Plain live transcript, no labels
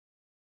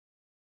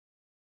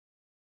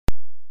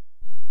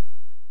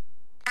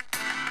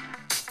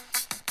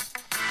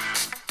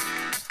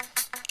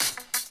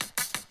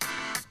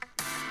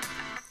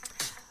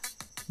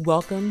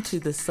Welcome to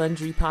the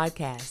Sundry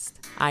Podcast.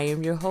 I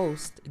am your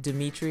host,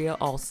 Demetria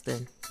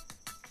Alston.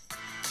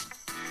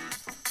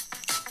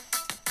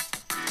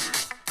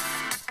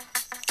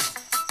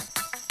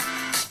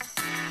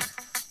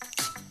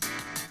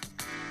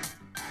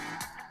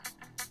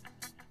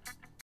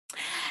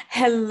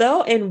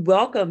 Hello and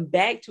welcome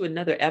back to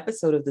another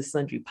episode of the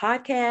Sundry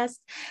Podcast.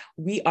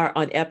 We are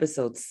on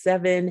episode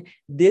 7.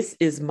 This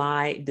is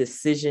my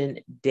decision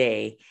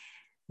day.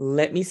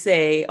 Let me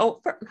say,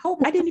 Hope,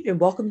 I didn't even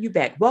welcome you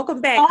back.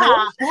 Welcome back.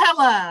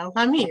 Hello,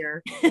 I'm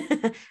here.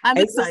 I'm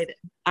excited.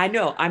 I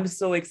know, I'm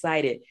so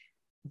excited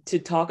to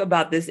talk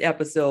about this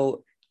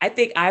episode. I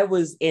think I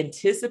was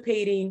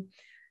anticipating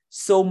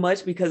so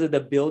much because of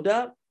the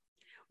buildup.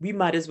 We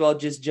might as well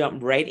just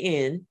jump right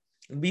in.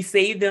 We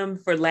saved them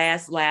for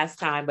last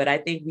time, but I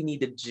think we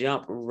need to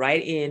jump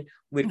right in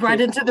with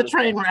right into the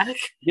train wreck.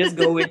 Just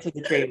go into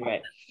the train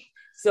wreck.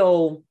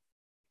 So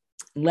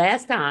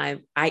last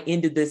time I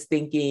ended this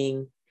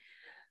thinking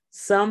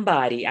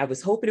somebody, I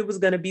was hoping it was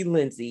going to be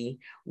Lindsay,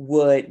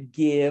 would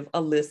give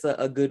Alyssa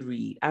a good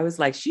read. I was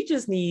like, she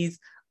just needs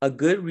a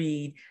good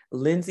read.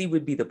 Lindsay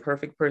would be the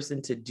perfect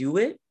person to do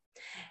it.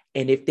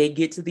 And if they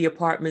get to the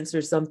apartments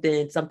or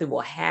something will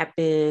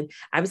happen.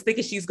 I was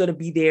thinking she's going to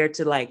be there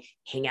to like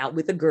hang out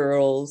with the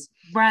girls.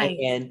 Right.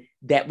 And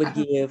that would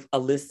give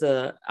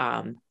Alyssa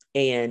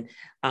and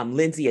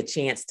Lindsay a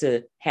chance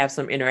to have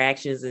some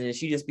interactions. And then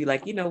she'd just be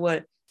like, you know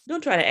what?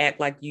 Don't try to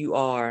act like you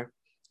are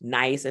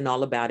nice and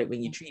all about it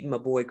when you're treating my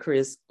boy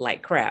Chris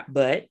like crap.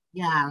 But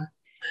yeah,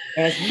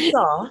 as we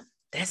saw,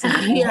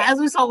 as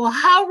we saw, well,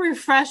 how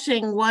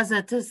refreshing was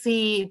it to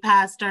see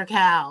Pastor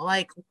Cal?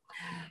 Like,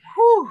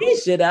 whew. He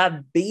should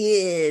have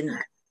been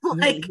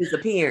like his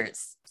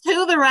appearance.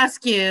 To the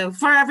rescue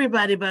for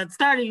everybody, but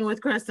starting with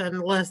Chris and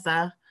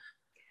Alyssa.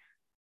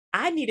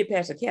 I needed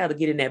Pastor Cal to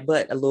get in that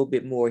butt a little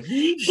bit more.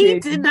 He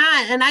did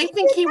not. And I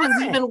think he was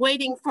even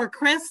waiting for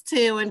Chris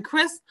to, and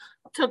Chris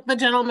took the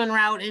gentleman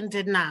route and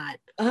did not.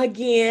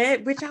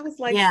 Again, which I was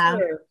like,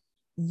 sir,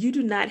 you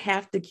do not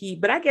have to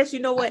keep, but I guess you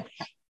know what?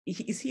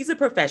 He's a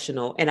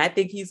professional. And I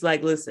think he's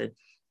like, listen,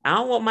 I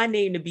don't want my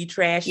name to be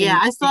trashed. Yeah,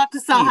 I still have to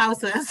sell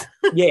houses.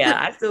 Yeah,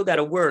 I still got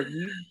to work.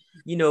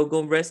 You know,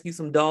 go rescue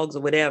some dogs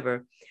or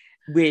whatever,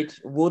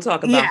 which we'll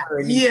talk about.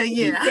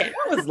 Yeah. I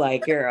was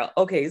like, girl,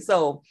 okay.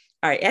 So,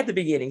 all right, at the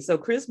beginning. So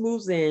Chris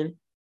moves in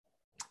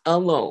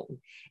alone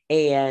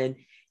and,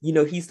 you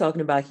know, he's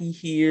talking about, he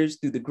hears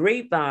through the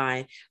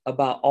grapevine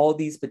about all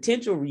these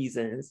potential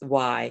reasons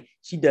why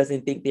she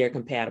doesn't think they're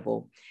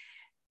compatible.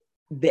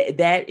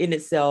 That in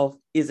itself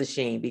is a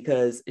shame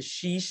because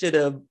she should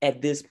have at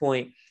this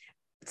point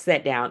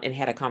sat down and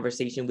had a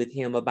conversation with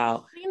him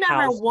about. He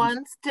never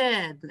once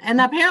did, and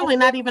apparently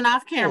not even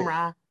off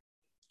camera.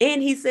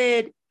 And he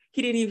said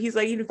he didn't even. He's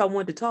like, even if I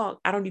wanted to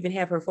talk, I don't even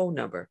have her phone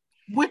number,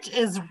 which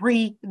is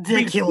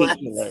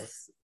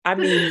ridiculous. I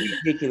mean,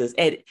 ridiculous.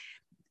 And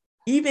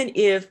even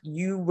if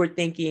you were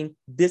thinking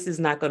this is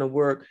not going to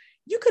work,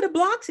 you could have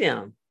blocked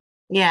him.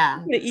 Yeah.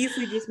 You could have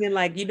easily just been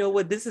like, you know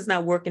what, this is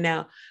not working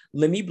out.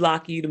 Let me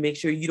block you to make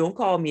sure you don't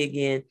call me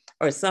again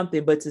or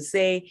something. But to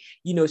say,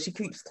 you know, she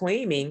keeps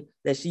claiming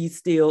that she's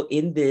still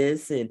in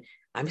this and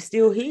I'm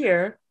still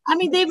here. I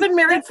mean, they've been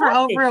married for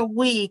over a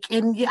week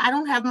and I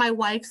don't have my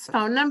wife's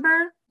phone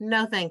number.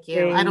 No, thank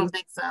you. I don't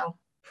think so.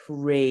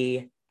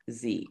 Crazy.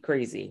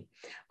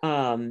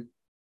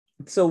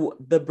 So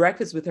the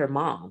breakfast with her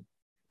mom.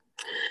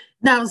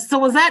 Now, so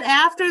was that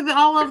after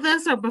all of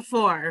this or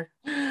before?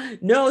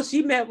 No,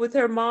 she met with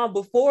her mom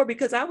before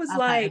because I was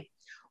like,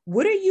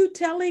 what are you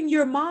telling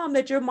your mom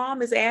that your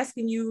mom is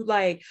asking you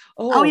like,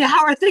 oh yeah,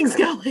 how are things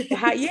going?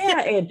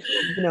 And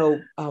you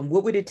know,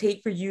 what would it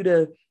take for you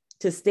to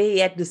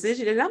stay at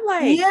decision? And I'm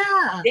like,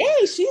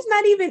 hey, she's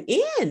not even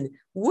in.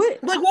 What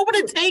would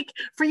it take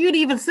for you to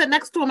even sit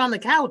next to him on the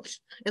couch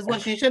is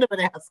what she should have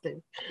been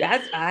asking.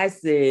 I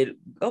said,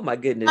 oh my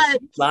goodness.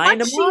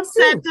 What she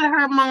said to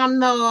her mom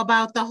though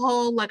about the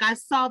whole, like I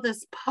saw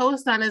this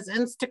post on his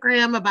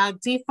Instagram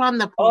about defund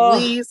the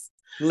police.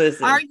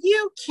 Listen, are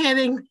you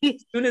kidding me?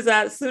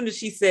 As soon as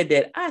she said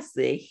that, I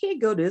said, here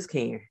go this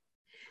Karen.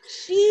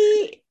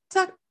 She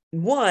took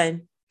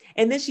one.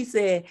 And then she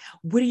said,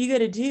 what are you going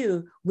to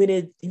do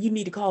when you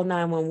need to call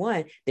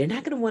 911? They're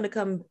not going to want to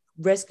come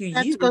rescue you.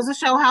 That goes to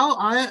show how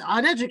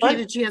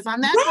uneducated she is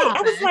on that topic.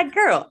 I was like,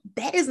 girl,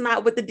 that is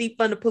not what the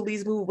defund the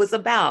police move was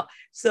about.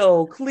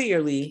 So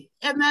clearly.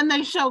 And then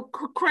they show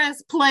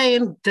Chris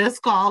playing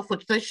disc golf,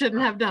 which they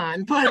shouldn't have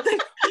done. But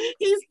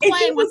he's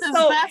playing with his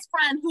best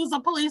friend who's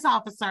a police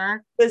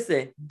officer.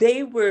 Listen,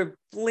 they were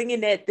flinging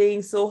that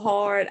thing so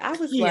hard. I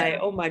was like,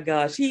 oh my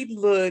gosh, he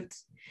looked.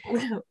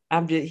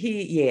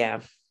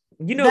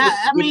 You know,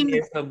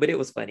 but it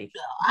was funny.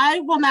 I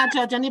will not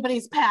judge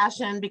anybody's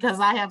passion because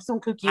I have some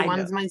kooky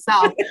ones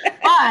myself,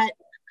 but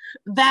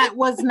that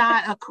was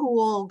not a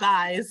cool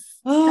guy's.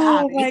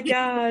 Oh my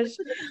gosh.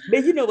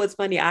 But you know what's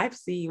funny?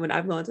 When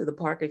I've gone to the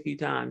park a few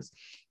times,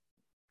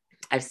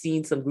 I've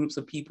seen some groups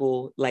of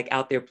people like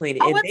out there playing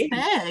it.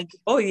 It's big.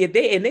 Oh yeah,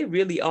 they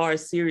really are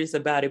serious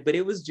about it. But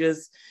it was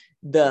just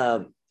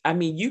the I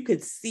mean, you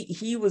could see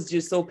he was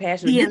just so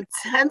passionate. The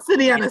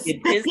intensity on his face,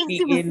 Intensity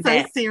he was in so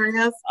that.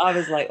 serious. I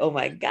was like, oh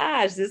my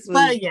gosh, this was.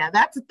 But yeah,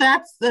 that's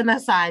an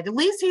aside. At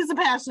least he's a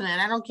passionate.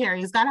 I don't care.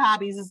 He's got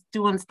hobbies. He's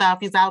doing stuff.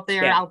 He's out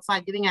there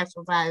outside getting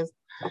exercise.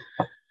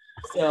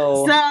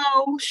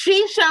 So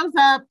she shows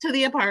up to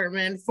the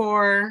apartment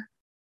for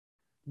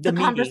the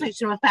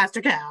conversation with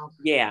Pastor Cal.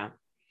 Yeah.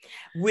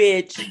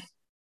 Which.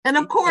 And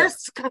of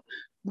course,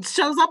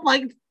 shows up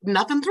like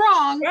nothing's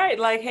wrong. Right.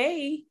 Like,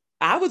 hey,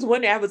 I was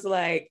wondering, I was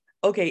like,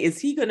 okay, is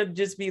he going to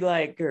just be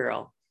like,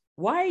 girl,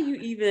 why are you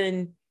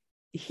even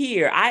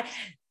here?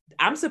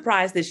 I'm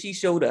surprised that she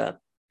showed up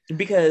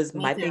because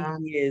my thing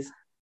is,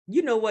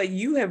 you know what?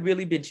 You have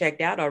really been checked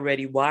out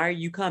already. Why are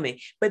you coming?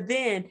 But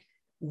then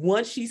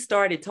once she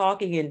started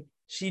talking and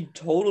she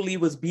totally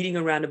was beating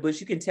around the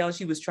bush, you can tell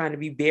she was trying to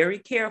be very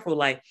careful.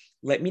 Like,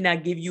 let me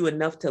not give you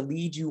enough to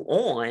lead you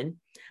on.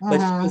 But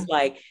she was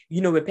like,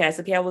 you know, when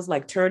Pastor Cal was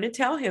like, turn and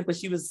tell him, but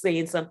she was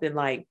saying something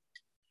like,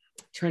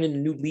 turning a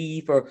new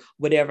leaf or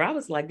whatever. I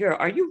was like, girl,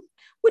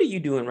 what are you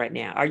doing right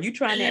now? Are you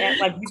trying to act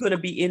like you're going to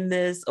be in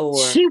this? Or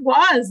she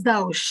was,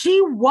 though.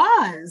 She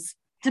was,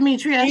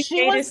 Demetria.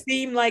 She made it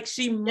seem like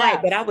she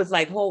might, but I was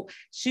like,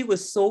 she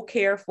was so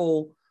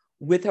careful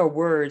with her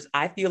words.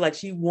 I feel like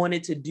she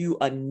wanted to do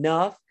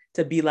enough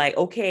to be like,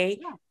 okay,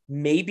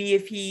 maybe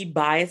if he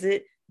buys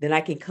it, then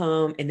I can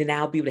come and then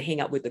I'll be able to hang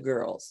out with the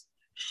girls.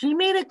 She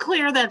made it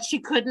clear that she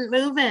couldn't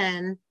move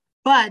in,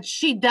 but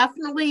she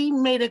definitely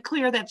made it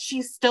clear that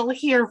she's still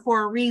here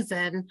for a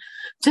reason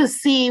to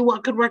see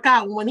what could work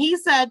out. When he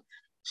said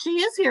she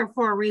is here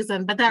for a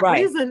reason, but that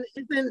reason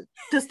isn't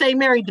to stay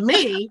married to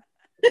me.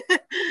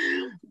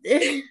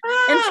 and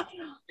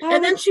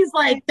then she's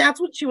like,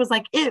 that's what she was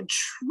like, it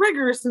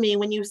triggers me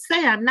when you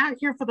say I'm not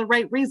here for the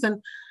right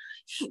reason.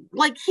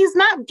 He's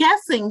not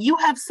guessing. You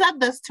have said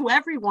this to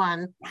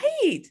everyone.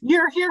 Right.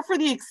 You're here for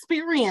the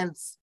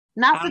experience,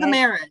 not for the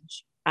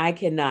marriage. I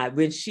cannot.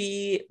 When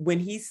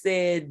he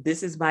said,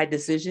 this is my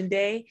decision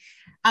day,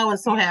 I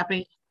was so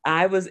happy.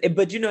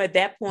 But you know, at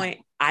that point,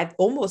 I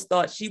almost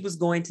thought she was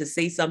going to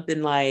say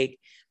something like,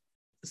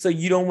 so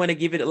you don't want to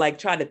give it, like,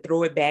 try to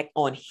throw it back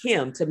on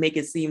him to make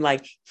it seem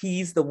like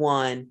he's the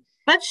one.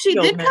 But she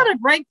did kind of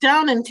break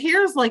down in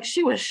tears, like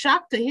she was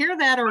shocked to hear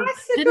that or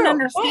didn't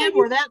understand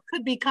where that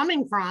could be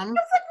coming from. I was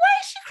like, why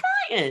is she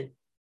crying?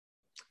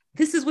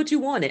 This is what you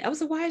wanted. I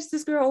was like, why is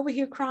this girl over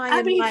here crying?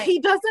 I mean,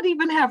 he doesn't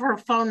even have her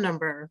phone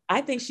number.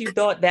 I think she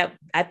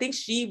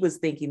was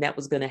thinking that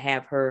was going to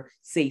have her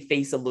save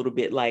face a little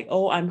bit like,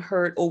 oh, I'm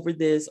hurt over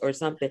this or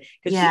something.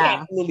 Because she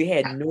absolutely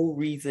had no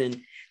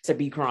reason to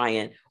be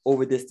crying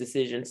over this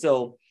decision.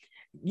 So,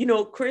 you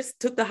know, Chris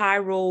took the high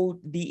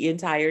road the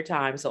entire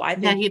time. So I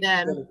think he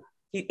did.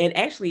 And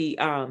actually,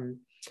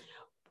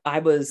 I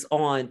was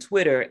on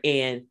Twitter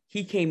and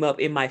he came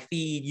up in my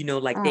feed, you know,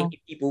 like thanking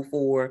people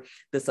for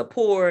the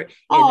support.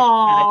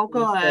 Oh,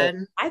 good.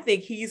 So I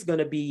think he's going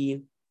to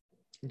be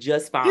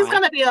just fine. He's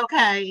going to be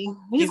okay.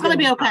 He's going to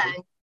be okay.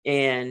 Fine.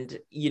 And,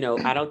 you know,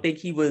 I don't think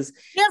he has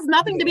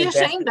nothing to be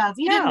ashamed of.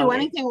 He didn't do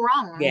anything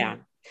wrong. Yeah.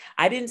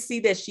 I didn't see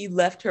that she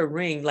left her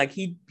ring. Like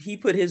he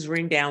put his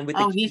ring down with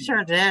he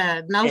sure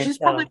did. No, she's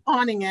probably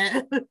pawning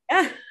it.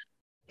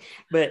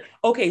 But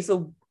okay,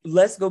 so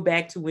let's go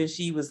back to when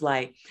she was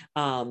like,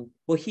 when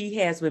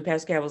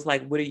Pastor Cal was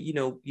like, what are, you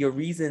know, your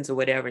reasons or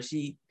whatever.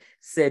 She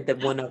said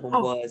that one of them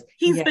was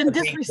he's been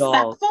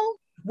disrespectful.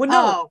 Well,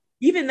 no,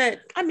 even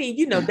that, I mean,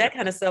 you know, that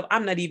kind of stuff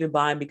I'm not even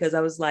buying, because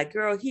I was like,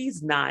 girl,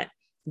 he's not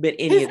been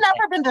any He's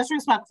never been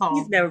disrespectful.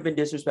 He's never been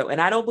disrespectful.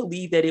 And I don't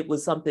believe that it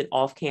was something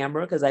off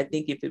camera, because I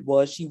think if it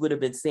was, she would have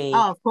been saying,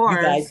 of course,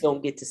 you guys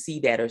don't get to see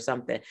that or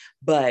something.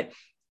 But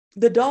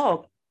the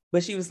dog,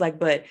 but she was like,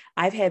 but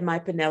I've had my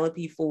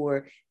Penelope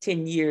for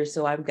 10 years,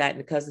 so I've gotten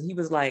a cousin. He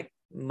was like,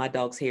 my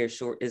dog's hair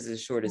is as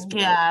short as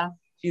Penelope. Yeah.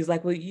 She was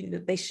like, well, you know,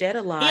 they shed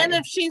a lot. And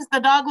if she's the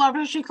dog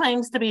lover she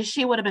claims to be,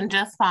 she would have been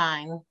just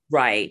fine.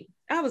 Right.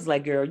 I was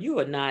like, girl, you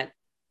are not,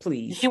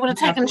 please. She would have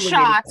taken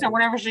shots or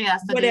whatever she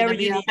has to do to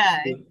be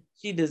okay.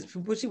 She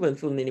wasn't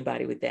fooling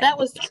anybody with that.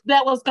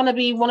 That was going to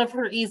be one of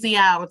her easy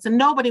outs, and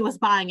nobody was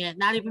buying it,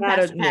 not even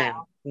Pastor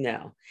Cal.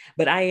 No,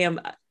 but I am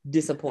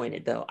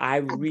disappointed though.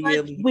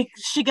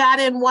 She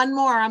got in one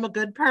more. I'm a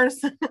good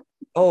person.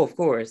 Oh, of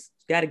course,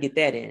 got to get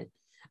that in.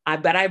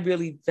 But I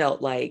really felt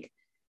like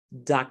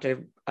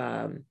Dr.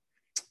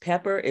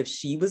 Pepper, if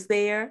she was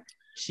there,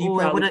 she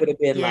probably would have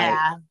been like,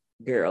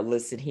 "Girl,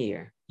 listen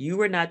here. You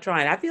were not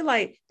trying." I feel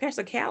like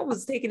Pastor Cal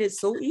was taking it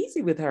so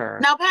easy with her.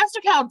 Now, Pastor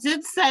Cal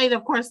did say,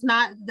 of course,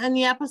 not in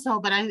the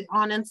episode, but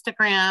on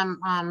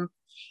Instagram,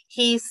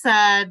 he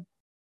said,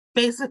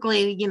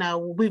 basically, you know,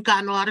 we've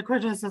gotten a lot of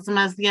criticism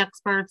as the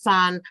experts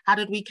on how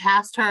did we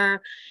cast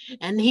her.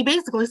 And he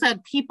basically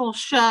said people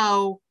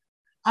show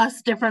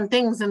us different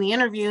things in the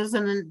interviews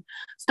and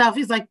stuff.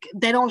 He's like,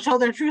 they don't show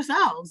their true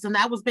selves. And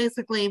that was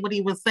basically what he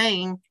was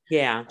saying.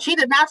 Yeah. She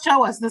did not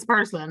show us this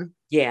person.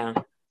 Yeah.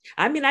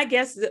 I mean, I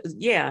guess,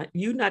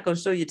 you're not going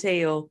to show your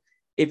tail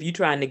if you're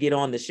trying to get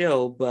on the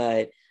show,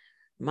 but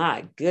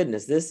My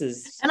goodness, this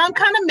is. And I'm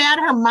kind of mad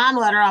her mom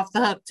let her off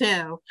the hook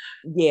too.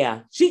 Yeah,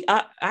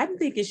 I'm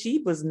thinking she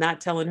was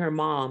not telling her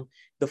mom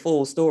the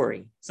full story.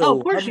 Oh, of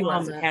So course her she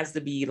mom wasn't. has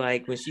to be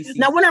like, when she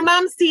Now, sees. when her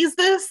mom sees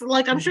this,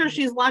 like I'm sure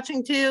she's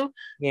watching too.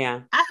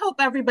 Yeah, I hope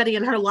everybody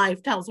in her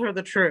life tells her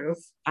the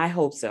truth. I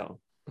hope so.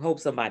 Hope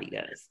somebody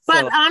does.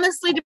 But So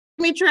honestly,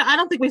 Demetria, I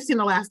don't think we've seen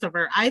the last of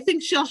her. I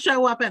think she'll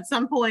show up at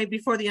some point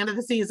before the end of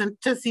the season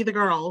to see the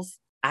girls.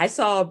 I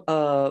saw,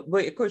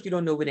 well, of course you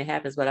don't know when it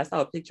happens, but I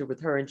saw a picture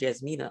with her and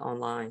Jasmina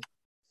online.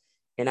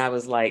 And I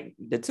was like,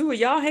 the two of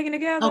y'all hanging Oh,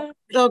 together?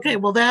 okay,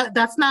 well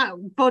that's not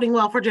boding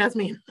well for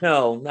Jasmine.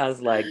 No, I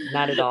was like,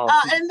 not at all.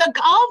 And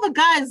all the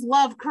guys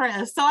love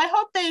Chris, so I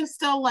hope they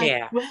still like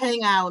Yeah.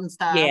 hang out and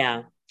stuff.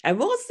 Yeah. And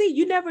we'll see.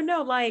 You never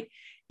know. Like,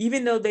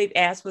 even though they've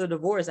asked for the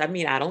divorce, I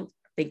mean, I don't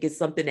think it's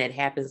something that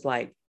happens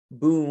like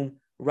boom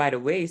right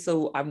away.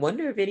 So I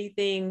wonder if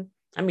anything,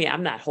 I mean,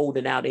 I'm not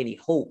holding out any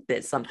hope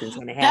that something's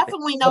going to happen.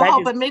 Definitely But no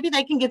hope, but maybe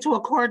they can get to a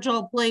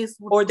cordial place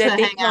or to that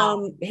they hang out.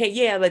 come, hey,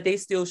 yeah, like they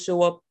still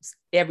show up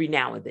every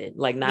now and then,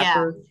 like not Yeah.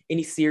 for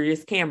any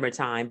serious camera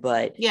time,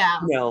 but Yeah.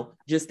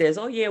 just as,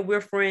 oh yeah,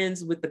 we're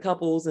friends with the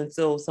couples, and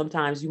so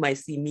sometimes you might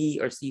see me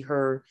or see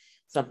her,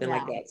 something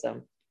like that.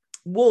 So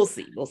we'll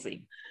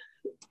see.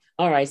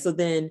 All right, so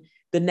then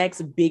the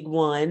next big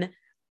one,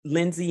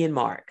 Lindsay and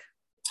Mark.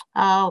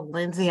 Oh,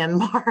 Lindsay and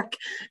Mark,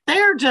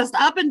 they're just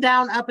up and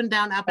down, up and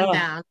down, up and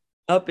down.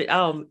 Up and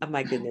oh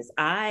my goodness,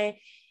 I'm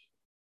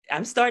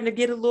starting to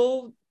get a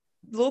little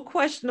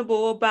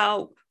questionable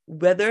about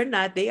whether or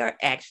not they are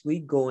actually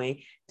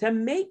going to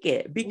make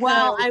it. Because,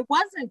 well, I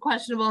wasn't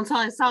questionable until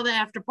I saw the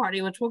after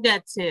party, which we'll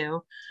get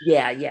to.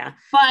 Yeah.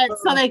 But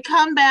so they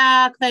come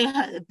back,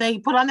 they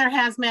put on their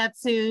hazmat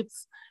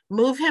suits,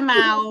 move him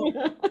out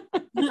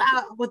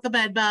with the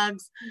bed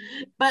bugs.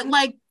 But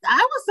like,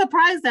 I was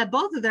surprised at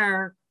both of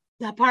their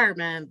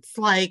apartments.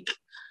 Like,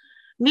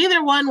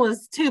 neither one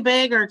was too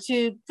big or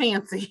too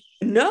fancy.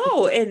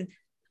 No, and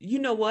you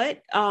know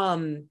what?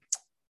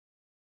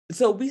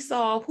 So we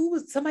saw, who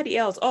was somebody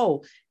else?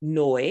 Oh,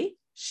 Noi.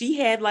 She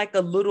had like a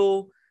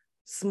little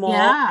small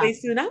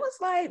place, and I was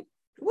like,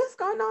 what's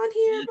going on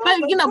here? But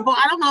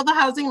I don't know the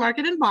housing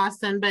market in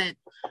Boston, but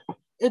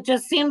it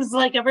just seems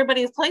like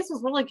everybody's place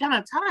was really kind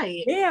of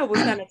tight. Yeah, it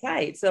was kind of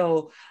tight.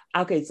 So,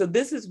 okay, so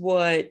this is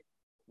what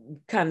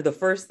kind of the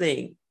first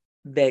thing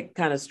that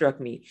kind of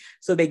struck me.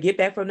 So they get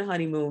back from the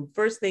honeymoon.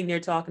 First thing they're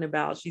talking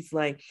about, she's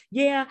like,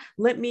 yeah,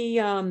 let me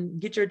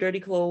get your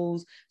dirty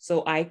clothes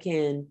so I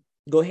can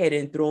go ahead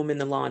and throw them in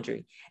the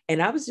laundry.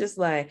 And I was just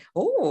like,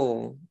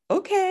 oh,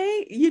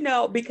 okay,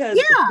 because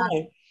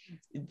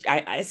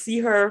I see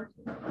her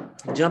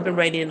jumping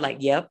right in like,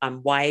 yep,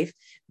 I'm wife,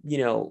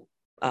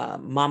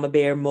 mama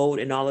bear mode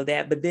and all of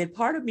that. But then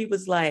part of me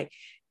was like,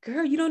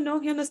 girl, you don't know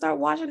him to start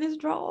washing his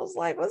drawers.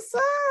 Like, what's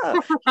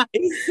up?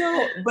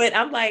 But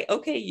I'm like,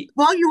 okay.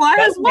 Well, you are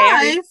his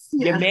wife.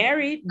 You're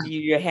married.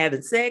 You're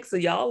having sex. So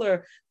y'all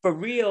are for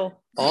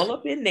real all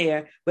up in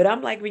there. But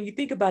I'm like, when you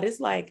think about it, it's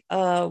like,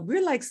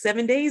 we're like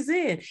 7 days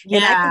in. Yeah.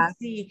 And I can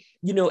see,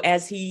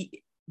 as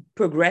he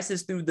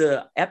progresses through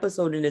the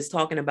episode and is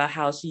talking about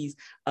how she's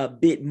a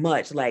bit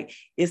much, like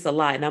it's a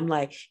lot. And I'm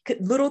like,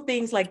 little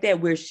things like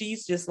that, where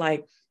she's just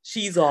like,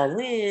 she's all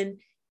in.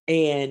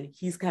 And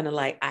he's kind of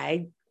like,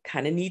 I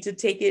kind of need to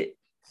take it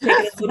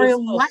a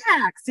little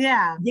relax.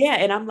 Yeah. Yeah.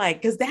 And I'm like,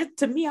 because that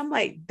to me, I'm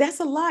like, that's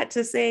a lot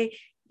to say,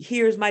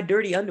 here's my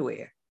dirty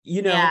underwear,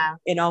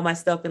 and all my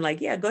stuff. And like,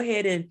 yeah, go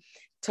ahead and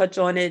touch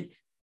on it,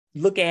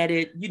 look at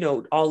it,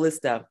 all this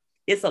stuff.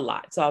 It's a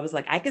lot. So I was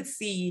like, I could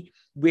see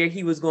where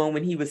he was going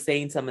when he was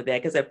saying some of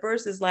that. Because at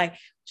first it's like,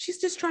 she's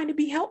just trying to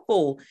be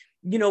helpful.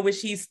 When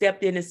she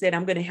stepped in and said,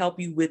 I'm going to help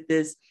you with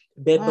this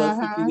bed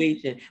bug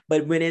situation.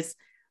 But when it's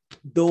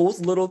those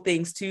little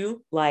things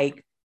too,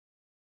 like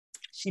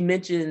she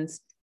mentions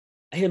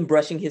him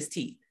brushing his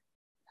teeth,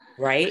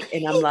 right?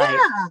 And I'm like,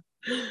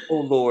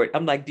 oh Lord,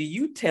 I'm like, do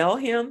you tell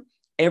him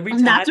every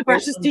time not to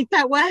brush his teeth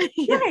that way?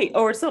 Right.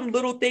 Or some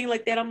little thing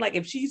like that. I'm like,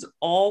 if she's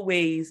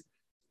always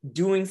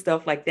doing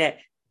stuff like that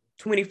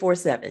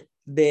 24/7,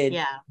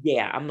 then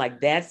I'm like,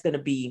 that's going to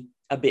be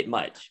a bit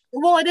much.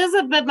 Well, it is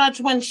a bit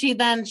much when she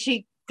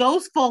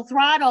goes full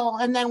throttle,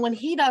 and then when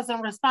he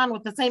doesn't respond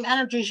with the same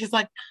energy, she's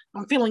like,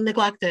 I'm feeling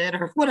neglected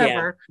or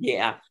whatever.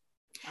 Yeah.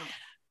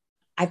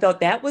 I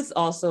thought that was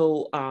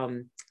also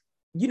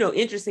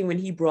interesting when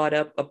he brought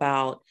up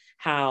about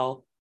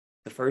how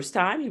the first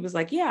time he was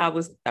like, yeah, I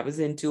was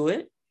into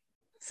it.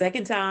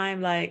 Second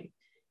time, like,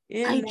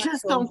 I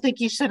just don't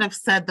think you should have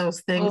said those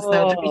things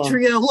though,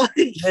 Demetria.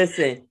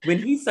 Listen, when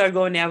he started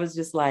going there, I was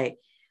just like,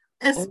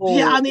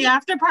 on the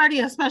after party,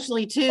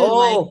 especially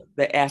too.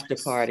 The after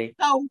party.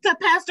 Oh, to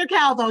Pastor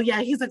Cal though,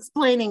 he's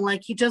explaining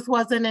like he just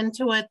wasn't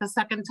into it the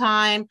second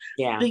time.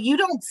 Yeah, but you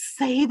don't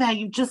say that.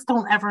 You just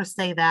don't ever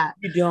say that.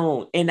 You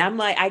don't. And I'm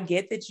like, I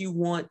get that you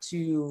want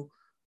to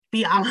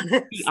be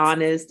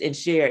honest and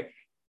share.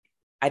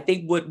 I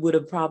think what would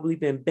have probably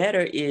been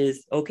better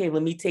is, okay,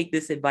 let me take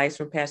this advice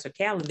from Pastor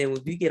Cal, and then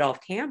when we get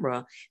off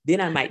camera, then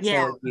I might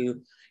tell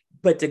you,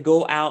 but to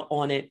go out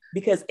on it,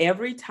 because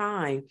every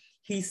time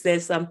he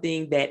says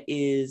something that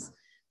is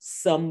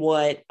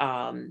somewhat,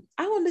 I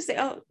want to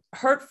say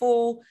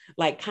hurtful,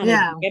 like kind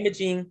of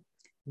damaging,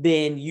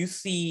 then you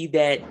see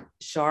that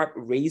sharp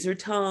razor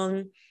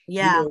tongue, she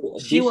will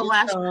vicious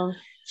lash. tongue.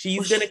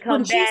 She's going to come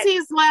when back. She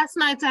sees last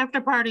night's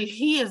after party,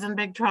 he is in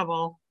big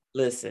trouble.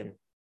 Listen,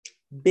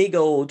 big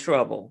old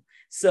trouble.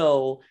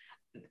 So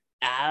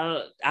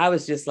I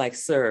was just like,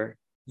 sir,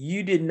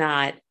 you did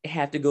not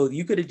have to go.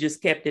 You could have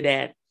just kept it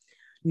at,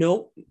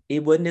 nope,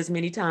 it wasn't as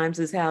many times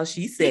as how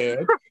she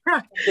said,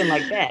 something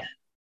like that.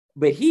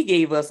 But he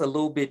gave us a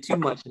little bit too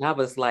much. And I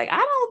was like, I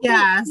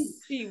don't think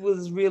she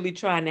was really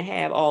trying to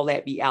have all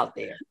that be out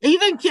there.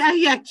 Even,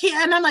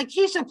 and I'm like,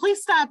 Keisha,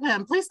 please stop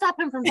him. Please stop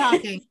him from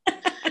talking.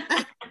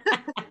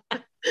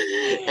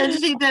 And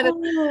she did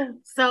it.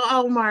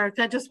 So, Mark,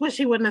 I just wish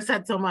he wouldn't have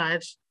said so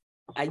much.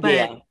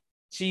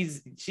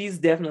 She's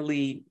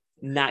definitely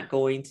not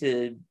going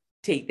to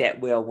take that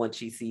well once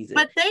she sees it.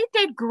 But they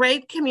did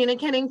great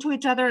communicating to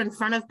each other in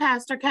front of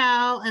Pastor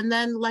Cal. And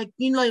then, like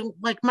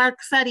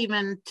Mark said,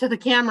 even to the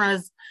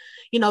cameras,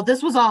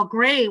 this was all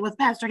great with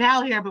Pastor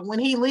Cal here, but when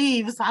he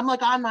leaves, I'm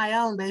like on my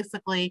own,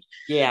 basically.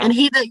 Yeah. And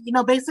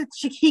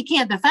basically he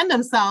can't defend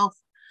himself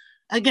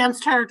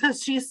against her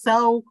because she's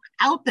so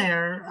out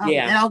there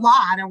and a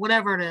lot or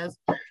whatever it is.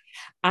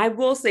 I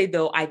will say,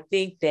 though, I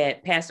think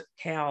that Pastor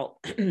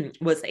Cal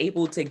was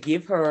able to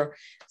give her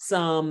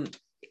some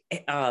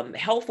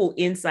helpful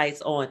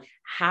insights on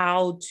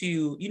how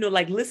to,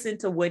 listen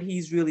to what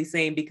he's really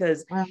saying,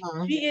 because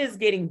she is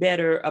getting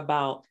better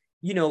about,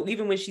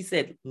 even when she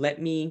said,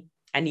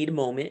 I need a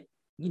moment,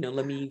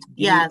 let me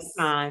give you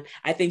time.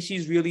 I think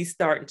she's really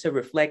starting to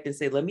reflect and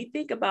say, let me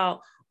think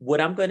about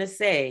what I'm going to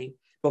say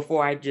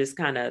before I just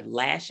kind of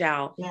lash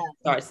out,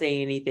 start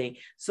saying anything.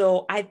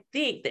 So I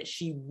think that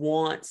she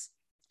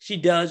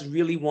does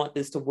really want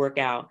this to work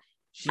out.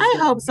 I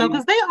hope so,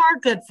 because they are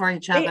good for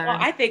each other.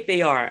 I think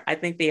they are. I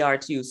think they are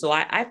too. So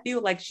I feel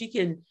like she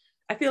can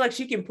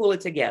pull it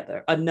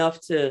together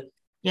enough to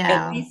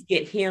at least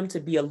get him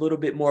to be a little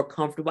bit more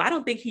comfortable. I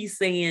don't think he's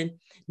saying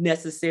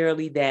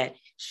necessarily that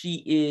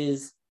she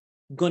is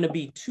going to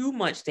be too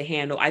much to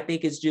handle. I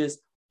think it's just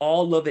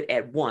all of it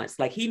at once.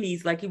 Like he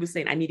was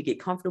saying, I need to get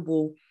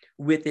comfortable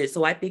with it.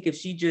 So I think if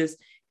she just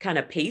kind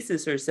of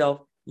paces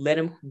herself, let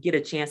him get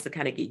a chance to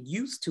kind of get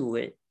used to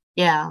it.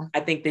 Yeah.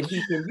 I think that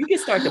you can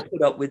start to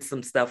put up with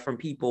some stuff from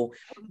people,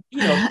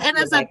 And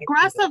as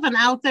aggressive and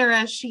out there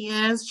as she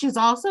is, she's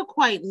also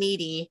quite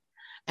needy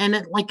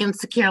and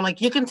insecure. Like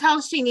you can tell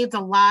she needs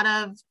a lot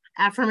of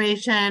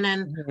affirmation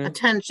and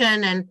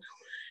attention and,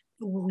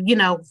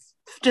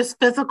 just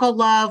physical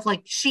love.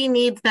 Like she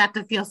needs that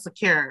to feel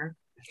secure.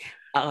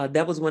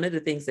 That was one of the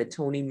things that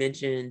Tony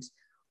mentioned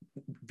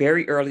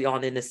very early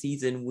on in the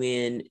season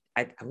when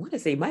I want to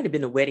say it might have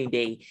been a wedding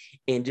day,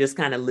 and just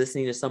kind of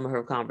listening to some of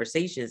her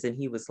conversations. And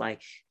he was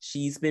like,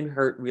 she's been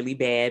hurt really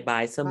bad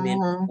by some men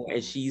before,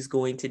 and she's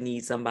going to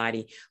need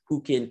somebody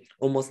who can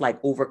almost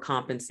like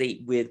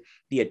overcompensate with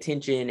the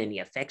attention and the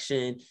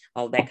affection,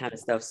 all that kind of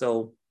stuff.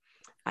 So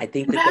I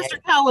think Pastor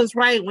Cal was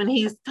right when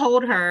he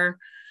told her,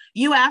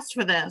 you asked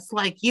for this.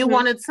 Like you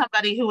wanted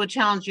somebody who would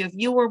challenge you. If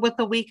you were with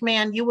a weak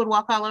man, you would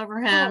walk all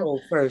over him. Oh,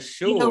 for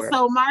sure.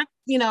 So Mark,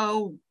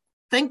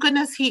 thank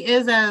goodness he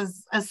is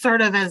as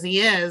assertive as he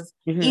is,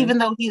 even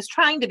though he's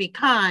trying to be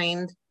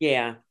kind.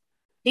 Yeah.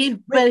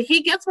 But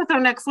he gets with her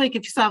next week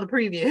if you saw the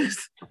previews.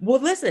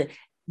 Well, listen,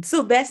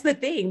 so that's the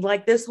thing.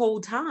 Like this whole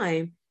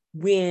time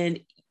when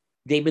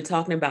they've been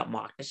talking about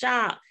Mark the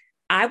Shop,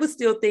 I was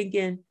still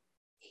thinking,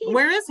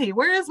 where is he?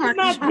 Where is Mark?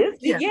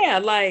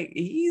 Like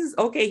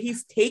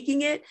he's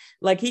taking it,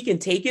 like he can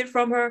take it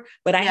from her,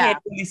 but I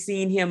hadn't really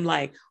seen him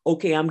like,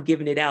 okay, I'm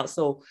giving it out.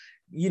 So,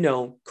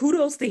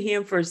 kudos to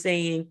him for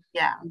saying,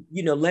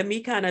 let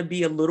me kind of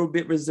be a little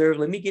bit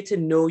reserved. Let me get to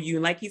know you.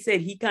 And like he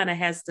said, he kind of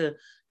has to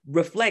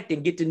reflect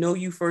and get to know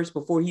you first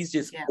before he's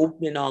just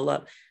opening all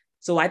up.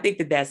 So I think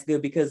that that's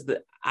good, because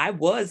I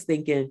was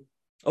thinking,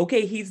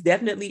 okay, he's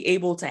definitely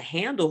able to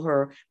handle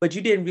her, but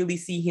you didn't really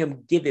see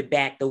him give it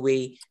back the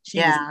way she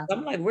was.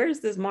 I'm like, where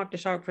is this Mark the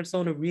Shark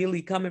persona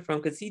really coming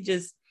from? Because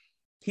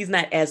he's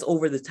not as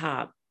over the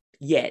top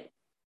yet.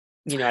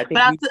 I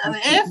think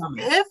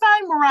if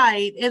I'm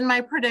right in my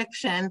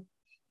prediction,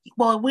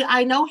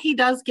 I know he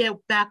does get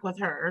back with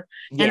her,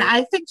 and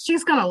I think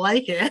she's gonna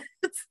like it.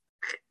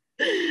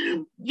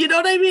 You know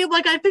what I mean?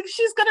 Like I think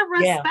she's gonna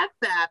respect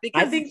that,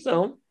 because I think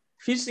so.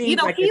 She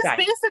seems like he's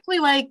basically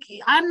like,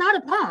 I'm not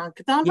a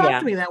punk. Don't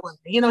talk to me that way.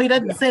 He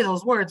doesn't say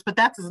those words, but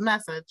that's his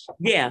message.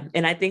 Yeah,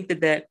 and I think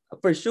that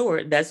for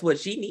sure that's what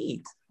she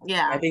needs.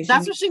 Yeah,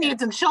 that's what she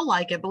needs, and she'll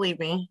like it. Believe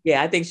me.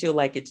 Yeah, I think she'll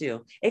like it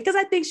too, because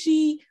I think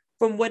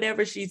from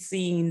whatever she's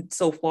seen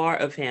so far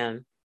of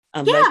him,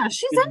 she's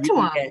into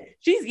him.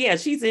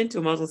 She's into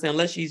him. I was gonna say,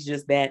 unless she's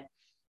just that,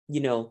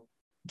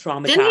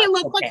 traumatized. Didn't he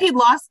look like he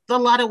lost a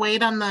lot of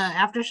weight on the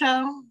after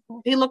show?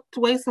 He looked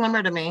way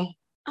slimmer to me.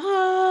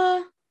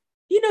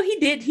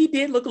 He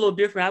did look a little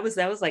different. I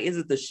was like, is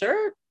it the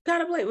shirt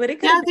kind of like? But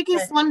I think he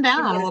slimmed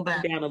down a little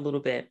bit. Down a little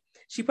bit.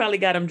 she probably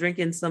got him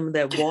drinking some of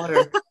that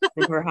water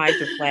from her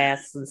hydro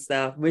flasks and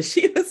stuff. But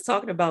she was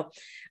talking about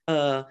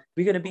we're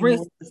gonna be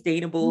more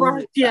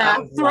sustainable. Yeah,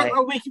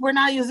 we're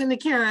not using the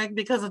Keurig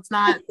because it's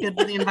not good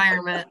for the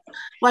environment.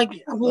 Like,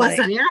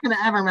 listen, you're not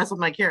gonna ever mess with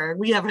my Keurig.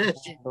 We have an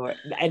issue.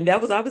 And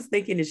I was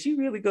thinking, is she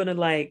really gonna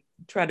like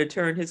try to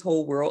turn his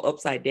whole world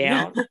upside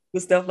down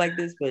with stuff like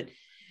this? But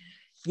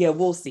yeah,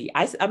 we'll see.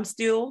 I'm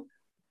still,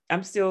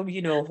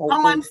 hopeful.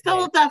 I'm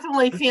still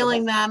definitely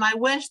feeling them. I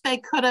wish they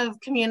could have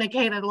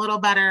communicated a little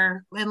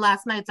better in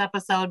last night's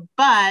episode,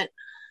 but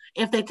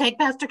if they take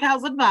Pastor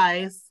Cal's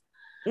advice,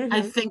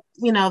 I think,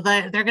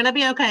 they're going to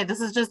be okay.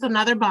 This is just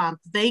another bump.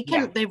 They've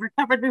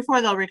recovered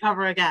before, they'll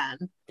recover again.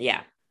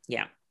 Yeah.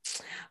 Yeah.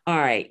 All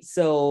right.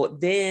 So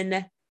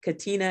then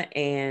Katina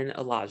and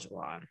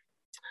Olajuwon.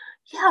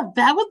 Yeah,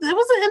 it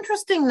was an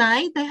interesting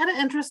night. They had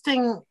an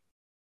interesting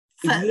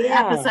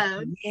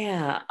episode.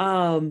 Yeah.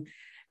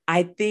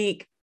 I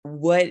think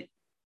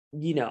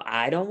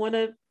I don't want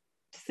to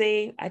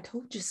say I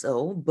told you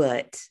so,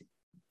 but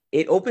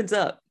it opens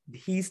up.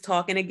 He's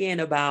talking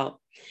again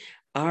about,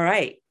 all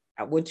right,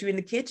 I want you in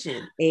the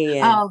kitchen.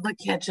 And the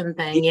kitchen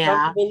thing,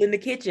 yeah. In the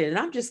kitchen. And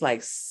I'm just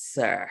like,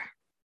 sir,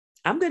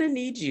 I'm going to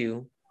need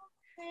you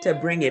to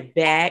bring it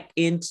back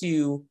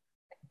into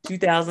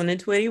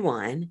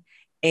 2021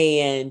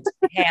 and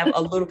have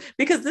a little,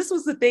 because this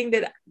was the thing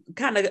that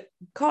kind of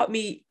caught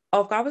me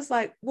off. I was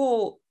like,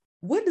 well,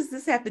 what does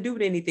this have to do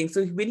with anything?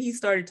 So when he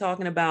started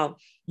talking about,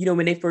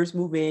 when they first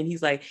move in,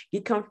 he's like,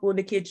 get comfortable in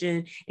the kitchen.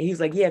 And he's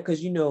like, yeah,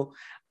 because,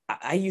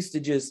 I used to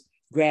just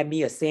grab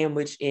me a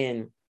sandwich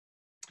and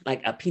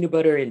like a peanut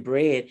butter and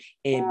bread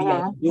and be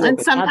out the door.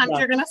 And sometimes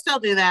you're going to still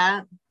do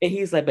that. And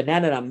he's like, but now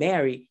that I'm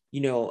married,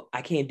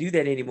 I can't do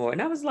that anymore.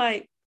 And I was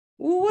like,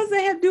 well, what does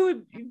that have to do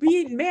with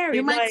being married?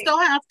 You might still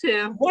have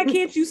to. Why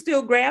can't you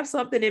still grab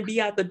something and be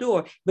out the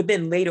door? But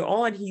then later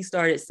on, he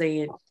started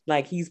saying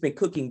like he's been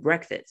cooking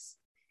breakfast.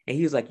 And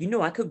he was like,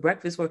 I cook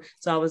breakfast for.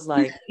 So I was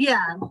like,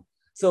 yeah.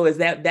 So is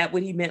that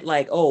what he meant?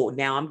 Like, oh,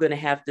 now I'm going to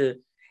have to.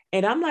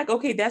 And I'm like,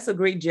 okay, that's a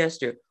great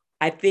gesture.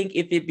 I think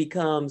if it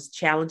becomes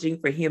challenging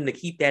for him to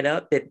keep that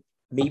up, that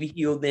maybe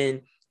he'll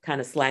then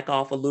kind of slack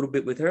off a little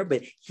bit with her.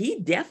 But he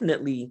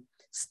definitely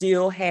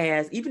still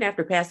has, even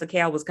after Pastor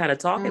Cal was kind of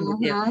talking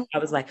with him, I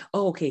was like,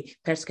 oh, okay,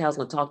 Pastor Cal's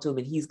going to talk to him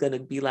and he's going to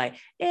be like,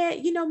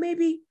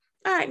 maybe,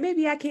 all right,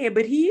 maybe I can.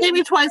 But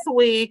maybe twice a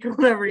week or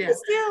whatever. He's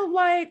still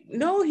like,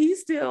 no,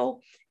 he's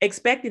still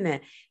expecting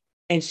that.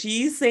 And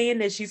she's saying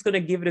that she's going to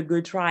give it a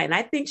good try. And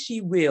I think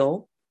she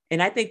will.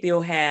 And I think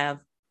they'll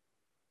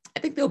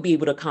be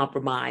able to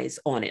compromise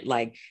on it.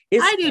 Like,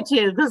 I do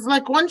too. Because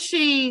like once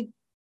she,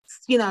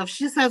 if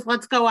she says,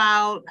 let's go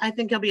out, I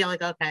think he'll be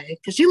like, okay.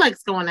 Because she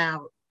likes going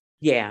out.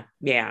 Yeah.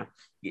 Yeah.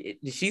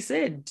 She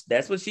said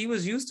that's what she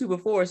was used to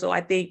before. So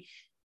I think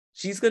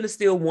she's going to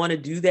still want to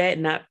do that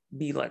and not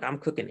be like, I'm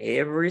cooking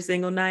every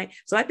single night.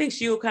 So I think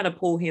she'll kind of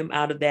pull him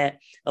out of that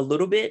a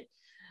little bit.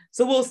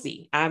 So we'll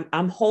see.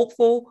 I'm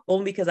hopeful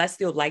only because I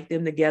still like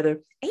them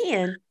together.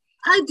 And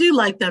I do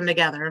like them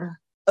together.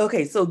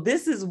 Okay, so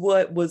this is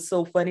what was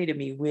so funny to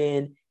me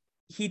when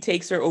he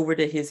takes her over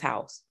to his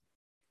house.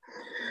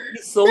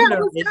 He's so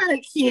nervous. Was kind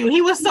of cute.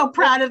 He was so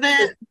proud of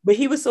it. But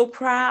he was so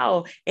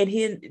proud. And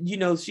he,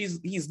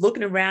 he's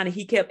looking around and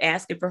he kept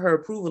asking for her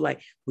approval.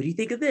 Like, what do you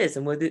think of this?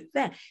 And what did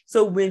that?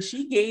 So when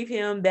she gave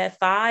him that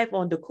 5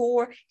 on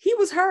decor, he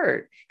was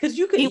hurt. Because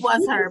he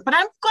was hurt. But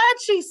I'm glad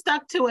she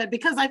stuck to it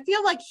because I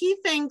feel like he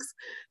thinks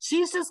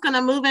she's just going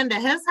to move into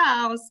his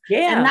house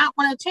and not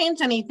want to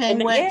change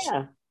anything.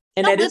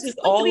 And that is just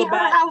all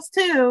about her house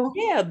too.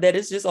 Yeah, that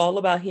is just all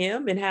about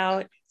him and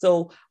how.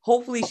 So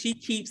hopefully she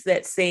keeps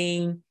that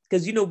same,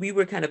 because we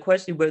were kind of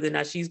questioning whether or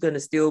not she's going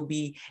to still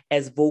be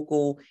as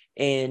vocal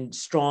and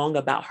strong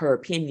about her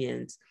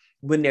opinions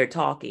when they're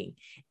talking.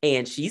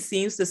 And she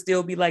seems to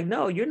still be like,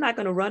 no, you're not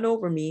going to run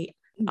over me.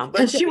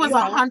 And she was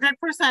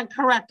 100%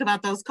 correct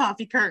about those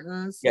coffee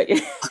curtains. Yeah.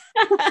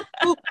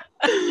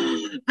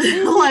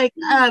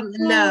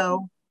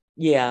 No.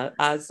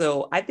 Yeah.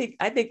 So I think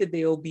that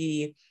they'll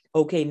be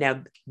okay.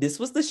 Now, this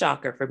was the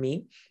shocker for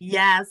me.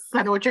 Yes,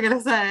 I know what you're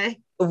going to say.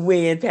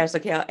 When Pastor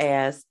Cal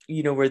asked,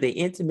 were they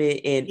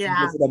intimate and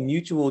was it a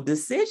mutual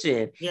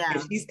decision? Yeah.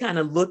 And she's kind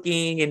of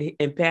looking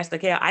and Pastor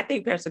Cal, I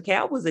think Pastor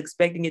Cal was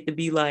expecting it to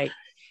be like,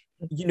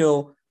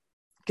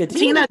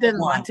 Katina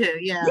didn't want to.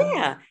 Yeah.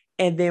 Yeah.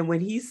 And then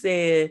when he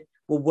said,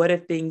 well, what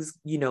if things,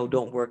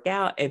 don't work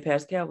out? And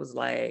Pastor Cal was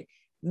like,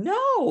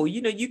 no,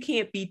 you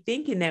can't be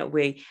thinking that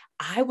way.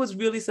 I was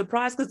really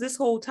surprised because this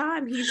whole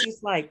time he's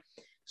just like,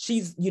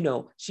 she's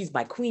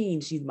my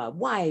queen, she's my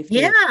wife.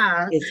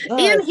 Yeah.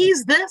 And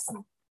he's this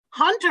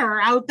hunter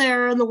out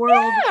there in the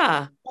world.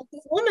 Yeah.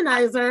 This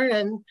womanizer.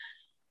 And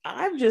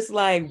I'm just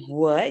like,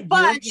 what?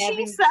 But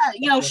she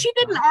said, she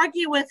didn't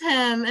argue with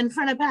him in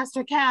front of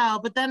Pastor Cal,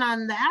 but then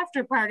on the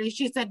after party,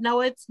 she said, no,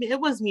 it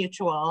was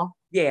mutual.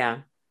 Yeah.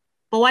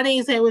 But why didn't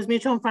you say it was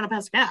mutual in front of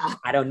Pastor Cal?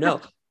 I don't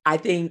know. I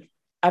think,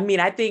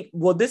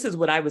 well, this is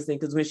what I was thinking,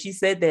 because when she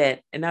said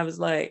that, and I was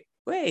like,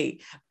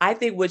 wait, I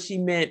think what she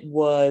meant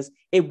was,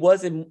 it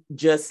wasn't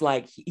just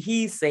like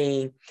he's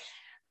saying,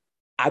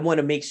 I want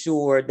to make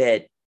sure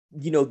that,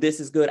 this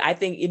is good. I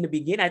think in the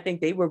beginning, I think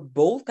they were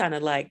both kind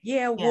of like,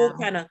 yeah, we'll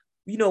kind of,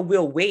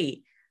 we'll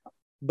wait.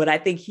 But I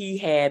think he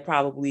had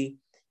probably,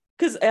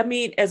 because I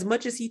mean, as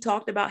much as he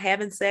talked about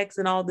having sex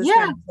and all this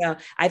kind of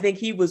stuff, I think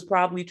he was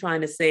probably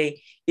trying to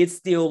say it's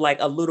still like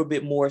a little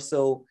bit more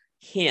so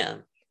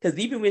him. Because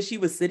even when she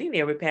was sitting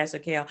there with Pastor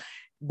Cal,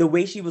 the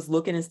way she was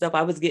looking and stuff,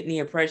 I was getting the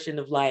impression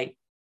of like,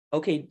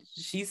 okay,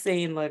 she's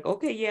saying like,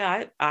 okay,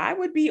 yeah, I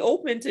would be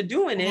open to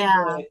doing it,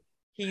 but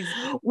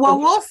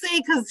we'll see,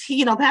 because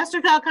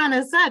Pastor Cal kind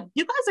of said,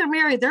 you guys are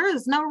married, there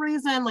is no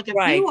reason, like, if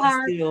you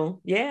are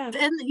still, and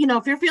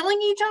if you're feeling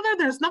each other,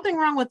 there's nothing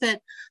wrong with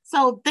it.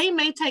 So they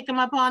may take him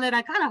up on it.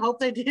 I kind of hope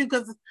they do,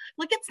 because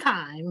like, it's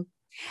time.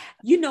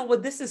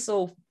 This is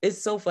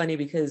it's so funny,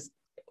 because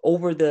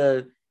over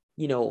the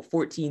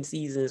 14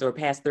 seasons or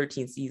past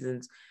 13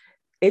 seasons,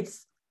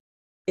 it's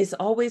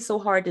always so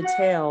hard to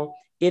tell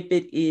if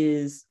it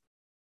is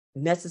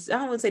necessary. I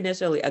don't want to say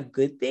necessarily a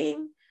good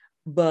thing,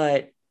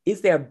 but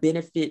is there a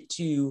benefit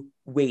to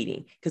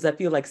waiting? Because I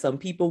feel like some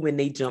people, when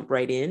they jump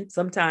right in,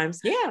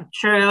 sometimes,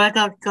 true, I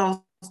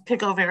could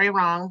go very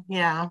wrong.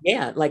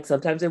 Like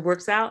sometimes it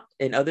works out,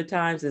 and other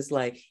times it's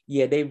like,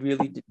 they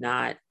really did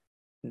not.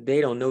 They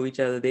don't know each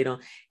other. They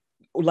don't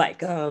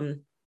like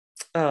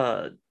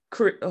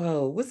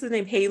what's his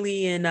name,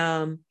 Haley, and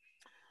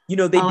they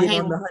did Haley,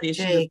 on the Honey. And Jake.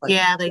 She was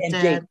like, they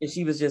did. Jake, and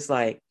she was just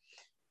like.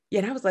 Yeah,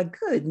 and I was like,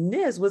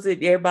 goodness, was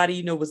it,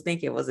 everybody, was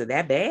thinking, was it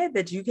that bad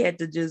that you had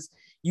to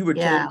you were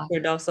totally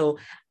turned off? So,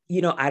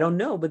 I don't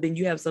know. But then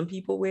you have some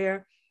people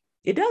where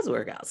it does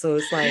work out. So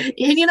it's like.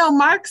 And,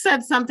 Mark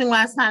said something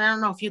last night, I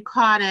don't know if you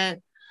caught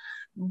it,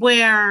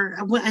 where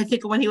I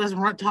think when he was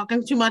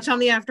talking too much on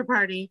the after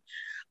party,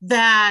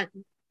 that,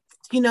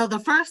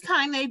 the first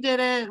time they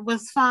did it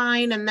was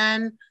fine. And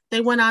then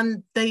they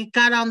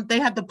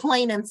had the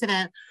plane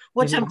incident,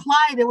 which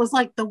implied it was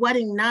like the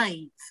wedding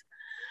night.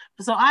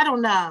 So I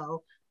don't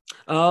know.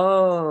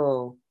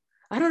 Oh,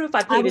 I don't know if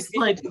I paid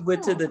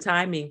attention to the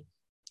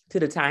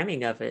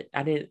timing of it.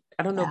 I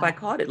don't know if I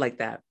caught it like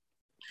that.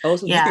 Oh,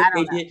 so you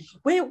think they did?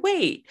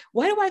 Wait.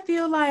 Why do I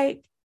feel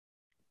like?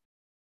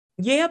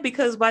 Yeah,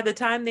 because by the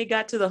time they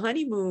got to the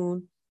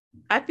honeymoon,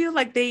 I feel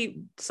like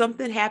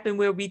something happened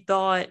where we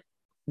thought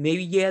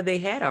maybe, they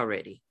had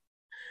already.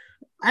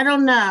 I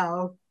don't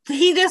know.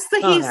 He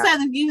said,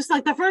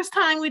 like, the first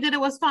time we did it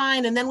was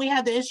fine, and then we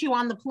had the issue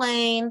on the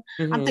plane.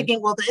 I'm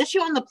thinking, well, the issue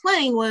on the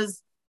plane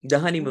was the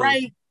honeymoon,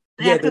 right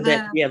after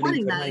the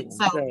wedding night.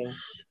 So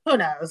who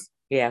knows?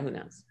 Yeah, who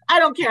knows? I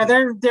don't care.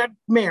 They're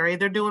married.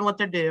 They're doing what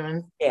they're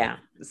doing. Yeah.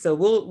 So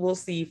we'll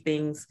see if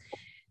things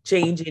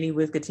change any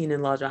with Katina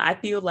and Lajon. I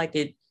feel like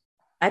it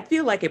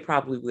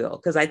probably will,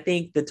 because I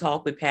think the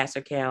talk with Pastor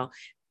Cal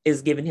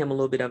is giving him a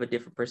little bit of a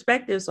different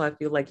perspective. So I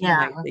feel like he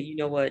might say, you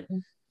know what?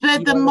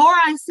 But the more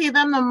I see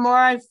them, the more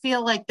I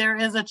feel like there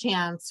is a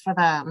chance for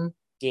them.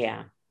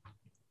 Yeah.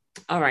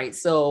 All right.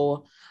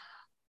 So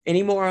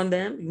any more on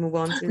them? You move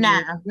on to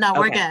No,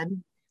 we're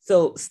good.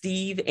 So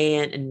Steve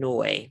and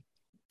Noi.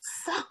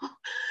 So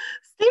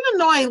Steve and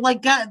Noi,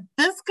 like,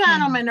 this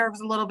got on my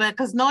nerves a little bit,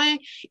 because Noi,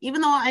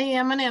 even though I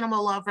am an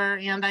animal lover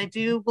and I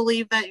do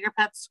believe that your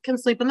pets can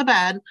sleep in the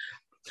bed,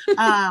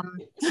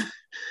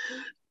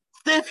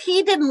 if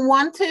he didn't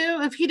want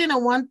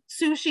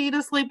Sushi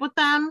to sleep with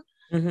them,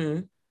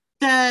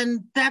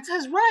 then that's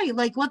his right.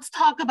 Like, let's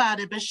talk about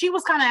it. But she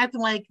was kind of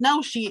acting like,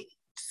 no, Sushi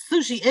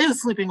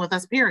is sleeping with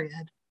us, period.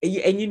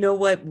 And you know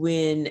what?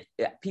 When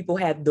people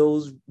have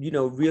those,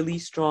 really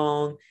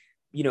strong,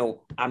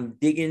 I'm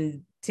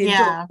digging 10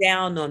 toes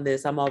down on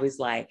this, I'm always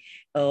like,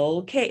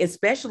 okay,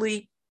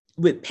 especially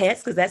with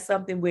pets, because that's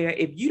something where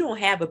if you don't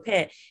have a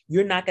pet,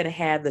 you're not going to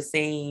have the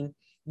same,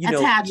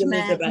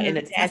 attachment and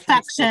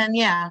affection.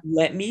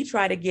 Let me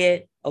try to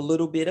get a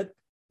little bit of,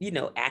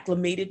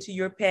 acclimated to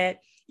your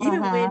pet.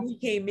 Even when he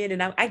came in,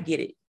 and I get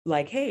it,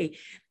 like, hey,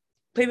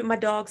 play with my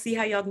dog, see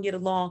how y'all can get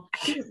along.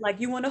 He was like,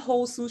 you want to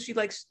hold Sushi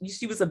like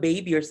she was a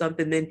baby or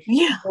something. Then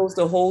he goes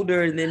to hold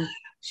her, and then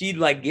she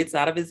like gets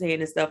out of his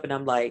hand and stuff. And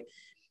I'm like,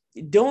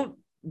 don't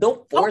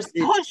force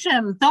it. Push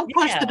him. Don't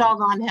push the dog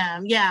on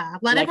him. Yeah.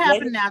 Let it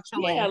happen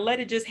naturally. Yeah,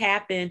 let it just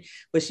happen.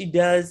 But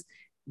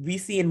we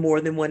see in more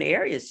than one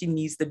area, she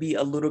needs to be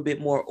a little bit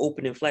more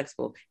open and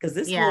flexible. Because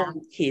this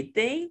whole kid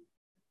thing,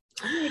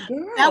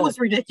 that was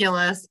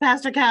ridiculous.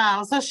 Pastor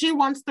Cal. So she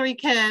wants 3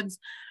 kids,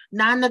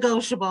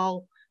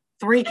 non-negotiable.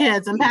 3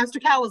 kids, and Pastor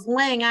Cal was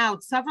laying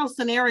out several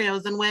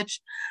scenarios in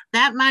which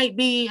that might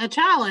be a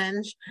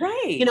challenge.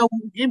 Right.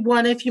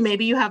 One, if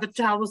you have a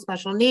child with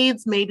special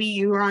needs, maybe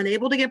you are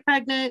unable to get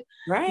pregnant.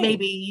 Right.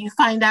 Maybe you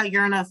find out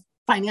you're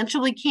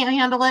financially can't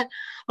handle it.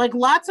 Like,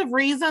 lots of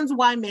reasons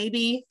why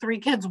maybe 3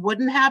 kids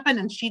wouldn't happen,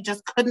 and she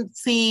just couldn't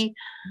see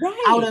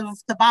out of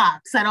the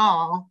box at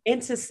all.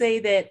 And to say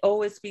that,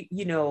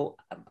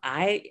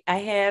 I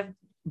have.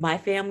 My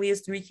family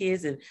is 3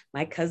 kids, and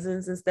my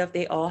cousins and stuff,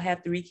 they all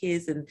have 3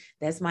 kids, and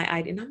that's my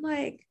idea. And I'm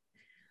like,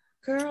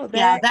 girl,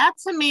 that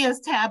to me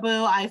is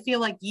taboo. I feel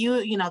like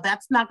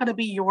that's not going to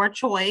be your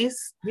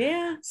choice.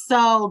 Yeah.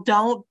 So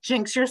don't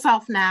jinx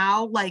yourself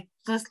now. Like,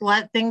 just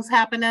let things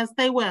happen as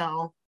they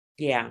will.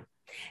 Yeah.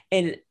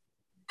 And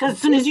because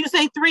as soon as you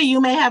say 3,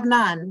 you may have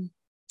none.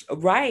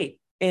 Right.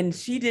 And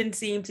she didn't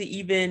seem to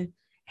even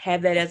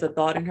have that as a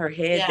thought in her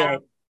head Yeah.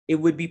 that it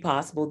would be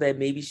possible that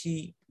maybe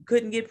she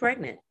couldn't get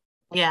pregnant.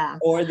 Yeah.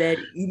 Or that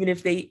even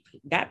if they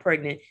got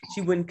pregnant, she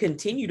wouldn't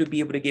continue to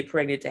be able to get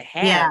pregnant to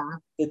have Yeah.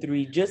 the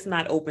 3, just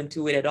not open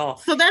to it at all.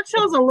 So that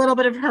shows a little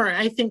bit of her,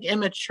 I think,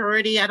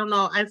 immaturity. I don't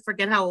know. I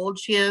forget how old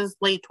she is,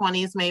 late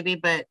 20s maybe,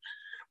 but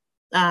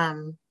I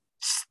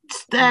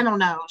don't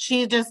know.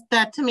 She just,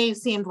 that to me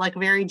seemed like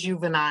very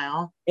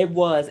juvenile. It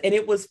was. And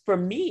it was, for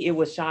me, it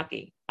was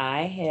shocking.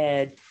 I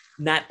had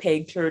not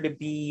pegged her to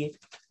be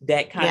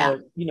that kind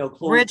of, you know,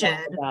 closed rigid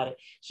about it.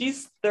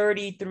 She's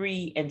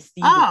 33 and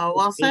Steve. Oh,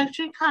 well, so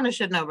she kind of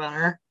should know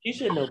better. She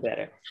should know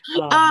better.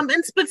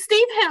 But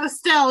Steve has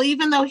still,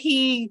 even though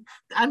he,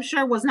 I'm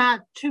sure, was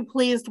not too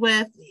pleased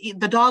with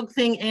the dog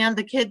thing and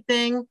the kid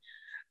thing,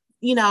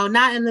 you know,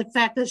 not in the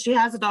fact that she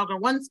has a dog or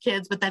wants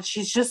kids, but that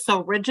she's just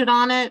so rigid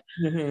on it.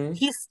 Mm-hmm.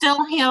 He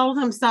still handled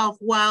himself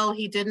well.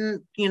 He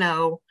didn't, you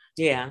know,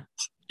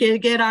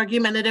 get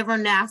argumentative or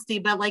nasty,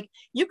 but like,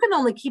 you can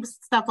only keep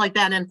stuff like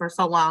that in for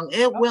so long.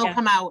 It will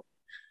come out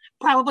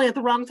probably at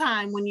the wrong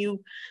time when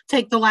you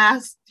take the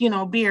last, you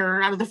know,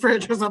 beer out of the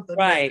fridge or something.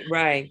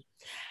 Right.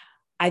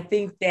 I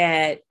think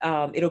that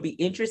it'll be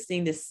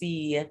interesting to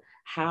see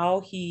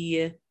how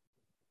he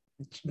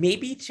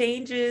maybe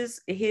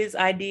changes his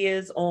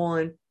ideas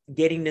on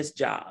getting this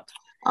job.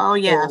 Oh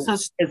yeah. So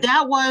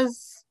that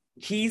was,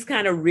 he's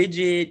kind of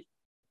rigid,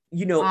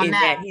 you know, in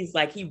that he's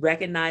like, he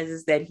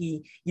recognizes that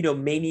he, you know,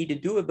 may need to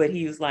do it, but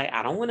he was like,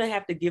 I don't want to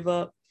have to give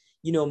up,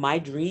 you know, my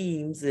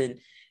dreams. And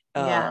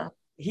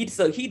he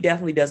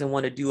definitely doesn't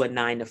want to do a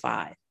 9 to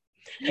 5.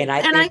 And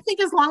I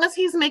think as long as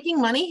he's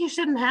making money, he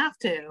shouldn't have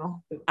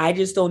to. I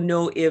just don't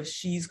know if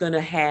she's going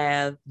to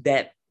have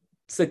that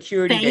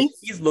security that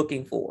he's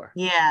looking for.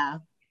 Yeah.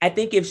 I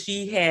think if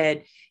she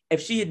had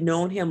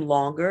known him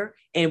longer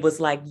and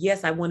was like,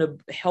 yes, I want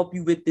to help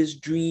you with this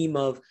dream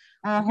of,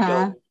 you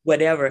know,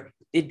 whatever,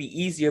 it'd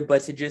be easier.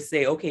 But to just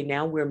say, okay,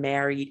 now we're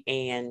married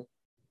and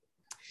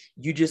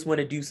you just want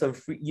to do some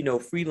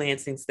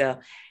freelancing stuff.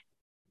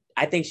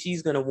 I think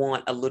she's going to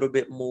want a little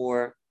bit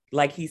more,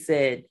 like he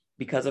said,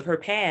 because of her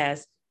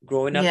past,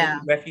 growing up in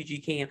the refugee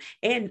camp.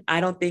 And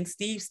I don't think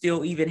Steve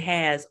still even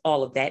has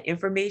all of that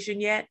information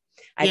yet.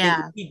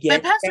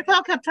 But Pastor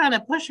Phil kept trying to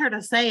push her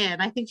to say it.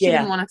 I think she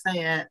didn't want to say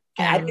it.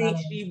 I think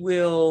she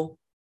will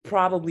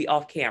probably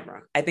off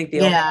camera. I think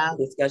they'll have a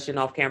discussion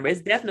off camera.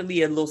 It's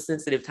definitely a little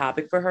sensitive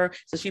topic for her.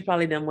 So she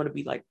probably doesn't want to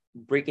be like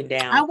breaking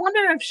down. I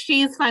wonder if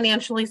she's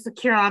financially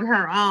secure on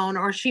her own,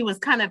 or she was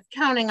kind of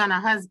counting on a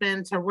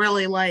husband to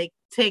really like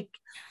take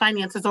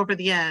finances over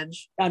the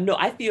edge. No,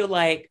 I feel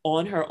like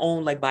on her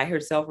own, like by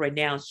herself right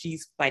now,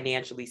 she's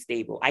financially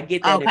stable. I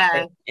get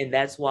that. And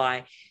that's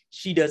why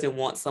she doesn't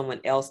want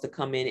someone else to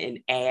come in and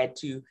add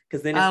to,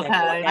 because then it's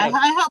like,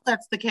 I hope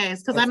that's the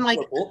case, because I'm like,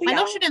 I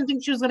know she didn't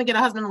think she was going to get a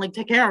husband and like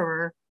take care of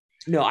her.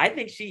 No, I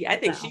think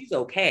she's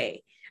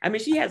okay. I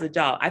mean, she has a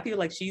job. I feel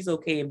like she's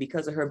okay, and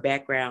because of her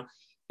background,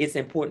 it's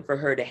important for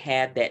her to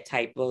have that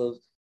type of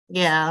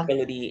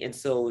ability, and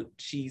so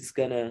she's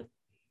gonna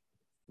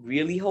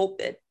really hope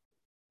that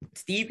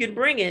Steve can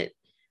bring it.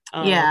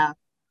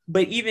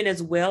 But even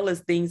as well as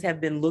things have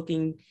been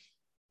looking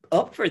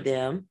up for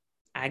them,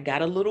 I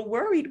got a little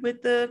worried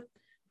with the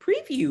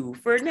preview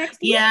for next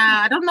week.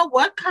 I don't know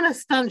what kind of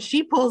stunt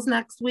she pulls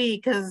next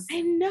week, because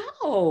I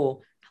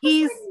know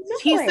he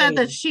said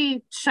that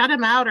she shut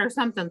him out or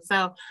something.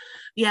 So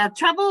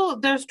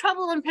there's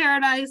trouble in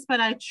paradise,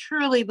 but I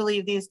truly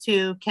believe these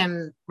two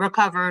can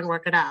recover and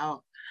work it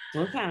out.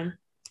 Okay.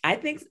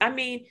 I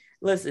mean,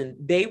 listen,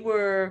 they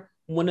were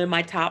one of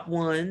my top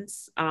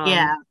ones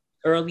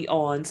early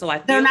on. So I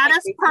think they're not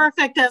as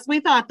perfect as we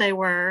thought they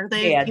were.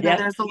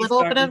 There's a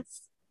little bit of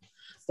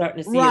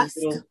starting to see a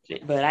little,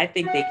 but I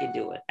think they can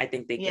do it. I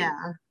think they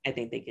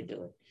can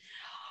do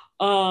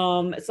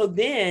it. So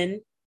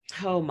then,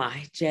 oh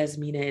my,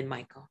 Jasmina and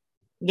Michael.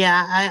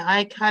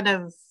 I kind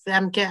of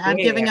I'm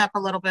giving up a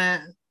little bit.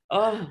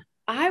 Oh,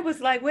 I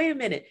was like, wait a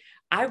minute.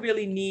 I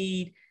really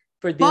need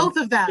for them both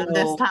of them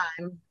this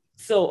time.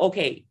 So,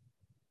 okay,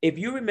 if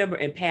you remember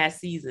in past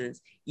seasons,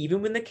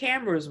 even when the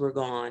cameras were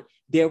gone,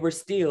 there were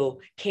still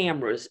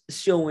cameras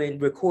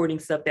recording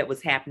stuff that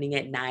was happening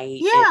at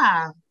night.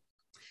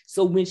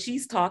 So when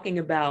she's talking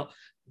about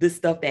the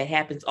stuff that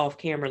happens off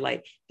camera,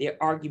 like their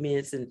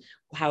arguments and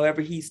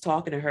however he's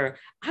talking to her,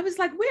 I was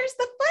like, where's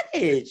the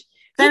footage?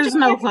 There's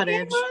no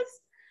footage.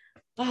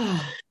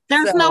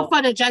 There's no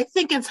footage. I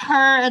think it's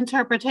her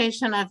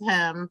interpretation of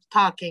him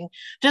talking.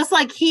 Just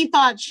like he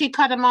thought she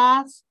cut him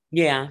off.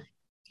 Yeah.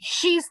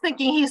 She's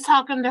thinking he's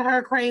talking to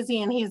her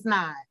crazy and he's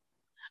not.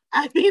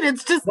 I mean,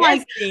 it's just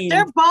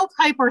they're both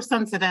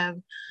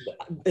hypersensitive.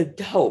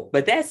 Dope.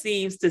 But that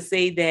seems to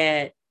say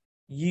that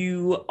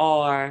you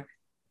are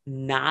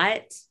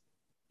not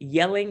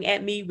yelling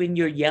at me when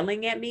you're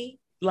yelling at me.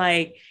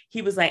 Like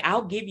he was like,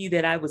 I'll give you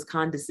that I was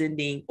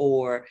condescending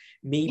or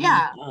maybe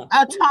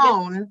a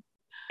tone.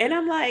 And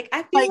I'm like,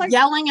 I feel like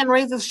yelling and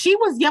raises. She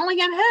was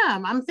yelling at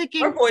him. I'm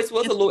thinking her voice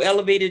was a little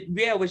elevated,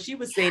 yeah, when she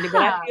was saying it,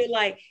 but I feel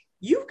like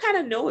you kind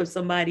of know if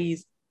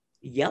somebody's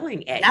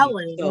yelling at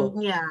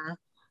you.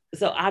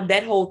 So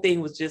that whole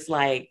thing was just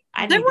like,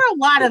 there were a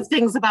lot of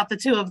things about the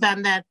two of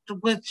them that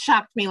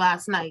shocked me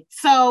last night.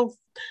 So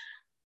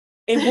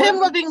him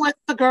living with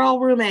the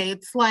girl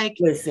roommates, like,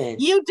 listen,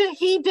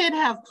 he did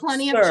have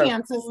plenty of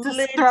chances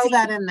to throw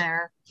that in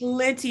there.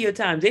 Plenty of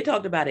times. They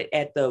talked about it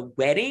at the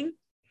wedding.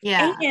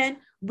 Yeah. And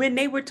when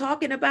they were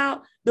talking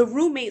about the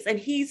roommates, and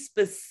he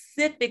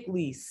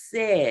specifically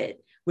said,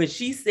 when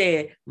she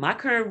said, my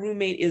current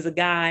roommate is a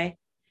guy,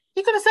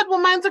 he could have said, well,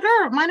 mine's a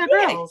girl, mine are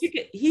girls.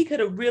 He could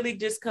have really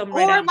just come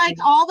right out. Or like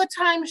all the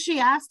time she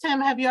asked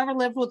him, have you ever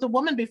lived with a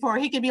woman before?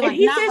 He could be like,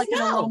 not like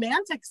in a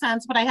romantic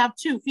sense, but I have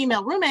 2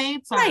 female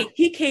roommates. Right.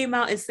 He came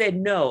out and said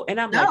no. And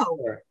I'm like,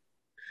 sure.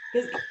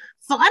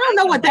 So I don't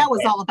know what that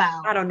was all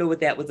about. I don't know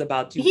what that was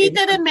about too. He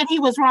did admit he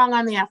was wrong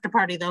on the after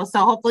party though. So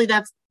hopefully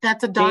that's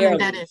a done and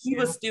dead issue. He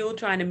was still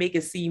trying to make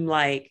it seem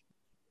like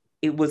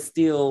it was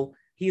still,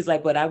 he's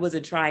like, but I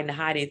wasn't trying to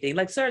hide anything.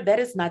 Like, sir, that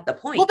is not the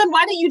point. Well, then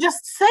why didn't you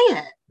just say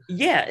it?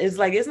 Yeah, it's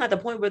like, it's not the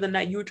point whether or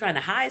not you were trying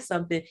to hide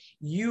something.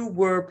 You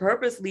were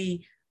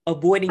purposely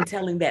avoiding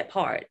telling that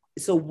part.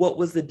 So what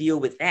was the deal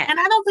with that? And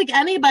I don't think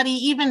anybody,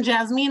 even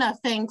Jasmina,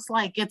 thinks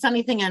like it's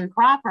anything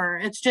improper.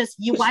 It's just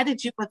why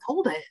did you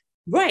withhold it?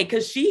 Right,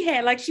 because she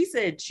had, like she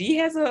said, she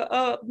has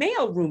a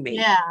male roommate.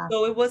 Yeah.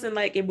 So it wasn't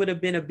like it would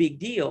have been a big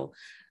deal.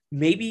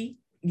 Maybe,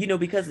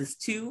 because it's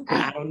 2,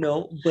 I don't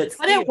know. But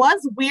it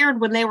was weird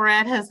when they were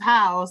at his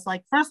house.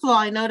 Like, first of all,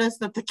 I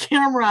noticed that the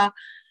camera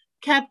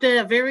kept it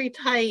a very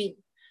tight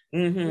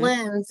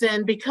lens,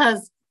 and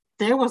because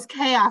there was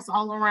chaos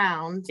all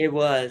around. It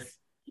was.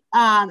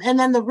 And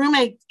then the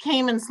roommate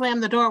came and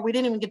slammed the door. We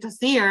didn't even get to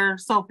see her.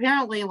 So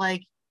apparently,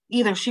 like,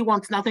 either she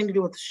wants nothing to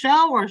do with the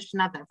show, or she's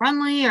not that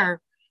friendly,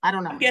 or I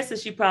don't know. I'm guessing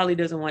she probably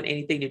doesn't want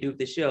anything to do with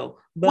the show.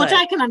 But, which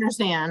I can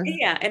understand.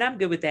 Yeah, and I'm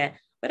good with that.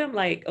 But I'm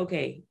like,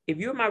 okay, if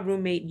you're my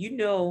roommate,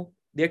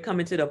 they're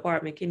coming to the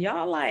apartment. Can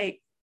y'all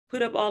like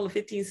put up all the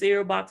 15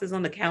 cereal boxes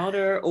on the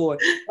counter, or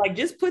like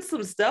just put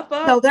some stuff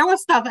up? No, there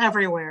was stuff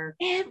everywhere.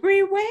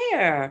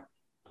 Everywhere.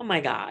 Oh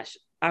my gosh.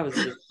 I was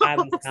not.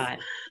 That's what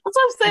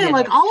I'm saying.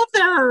 Like, all of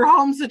their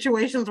home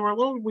situations were a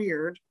little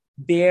weird.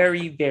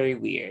 Very, very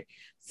weird.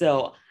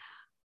 So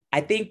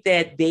I think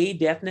that they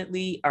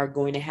definitely are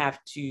going to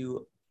have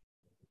to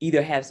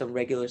either have some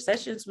regular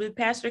sessions with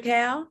Pastor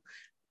Cal.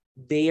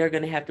 They are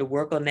going to have to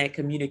work on that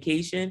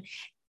communication.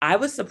 I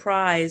was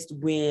surprised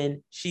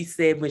when she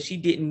said when she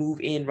didn't move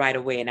in right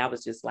away. And I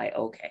was just like,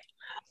 okay.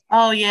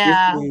 Oh,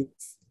 yeah.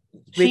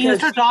 She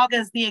used her dog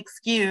as the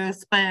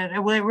excuse, but it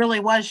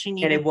really was. She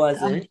needed. And it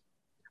wasn't.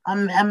 A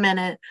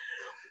minute.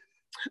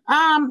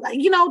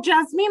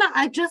 Jasmina,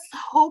 I just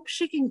hope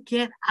she can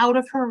get out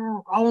of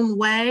her own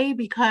way,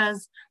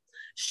 because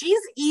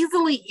she's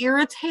easily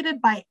irritated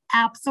by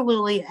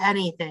absolutely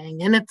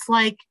anything. And it's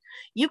like,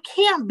 you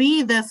can't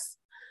be this,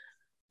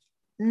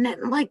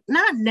 like,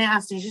 not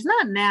nasty. She's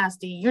not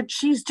nasty.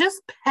 She's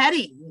just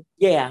petty.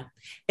 Yeah.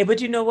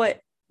 But you know what?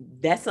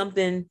 That's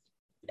something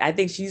I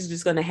think she's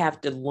just going to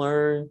have to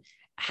learn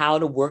how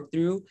to work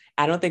through.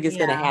 I don't think it's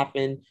going to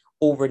happen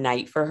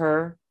overnight for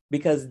her,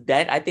 because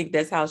I think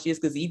that's how she is.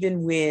 Because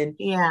even when,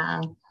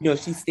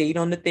 she stayed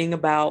on the thing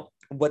about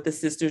what the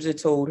sisters had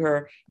told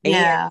her,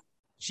 and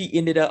she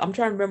ended up, I'm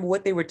trying to remember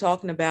what they were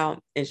talking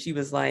about. And she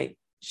was like,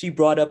 she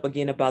brought up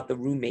again about the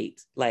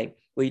roommates. Like,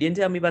 well, you didn't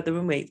tell me about the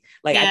roommates.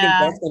 Like, I think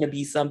that's going to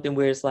be something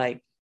where it's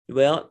like,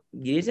 well,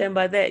 you didn't tell me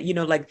about that.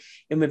 Like,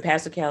 and when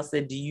Pastor Cal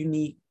said,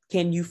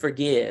 can you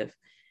forgive?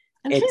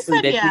 And she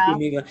said,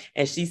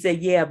 and she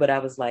said, yeah, but I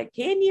was like,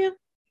 can you?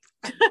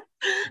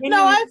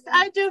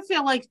 I do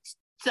feel like,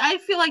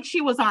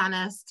 she was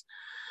honest.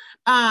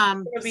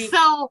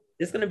 So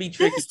it's going to be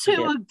tricky. These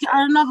two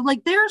are another,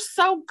 like, they're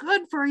so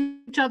good for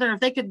each other. If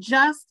they could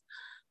just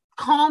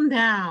calm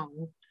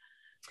down.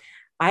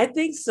 I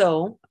think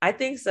so. I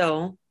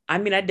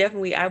mean,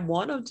 I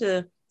want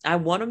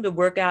them to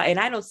work out, and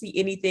I don't see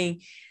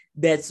anything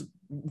that's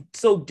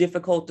so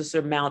difficult to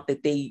surmount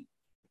that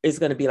it's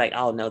going to be like,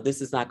 oh no,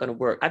 this is not going to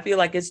work. I feel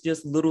like it's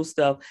just little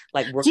stuff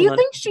like working. Do you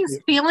think she's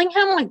feeling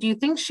him? Like, do you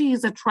think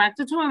she's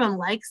attracted to him and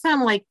likes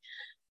him? Like,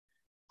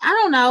 I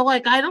don't know.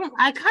 Like, I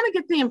kind of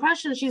get the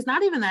impression she's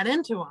not even that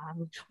into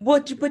him.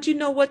 But you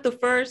know what? At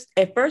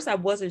first I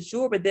wasn't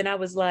sure, but then I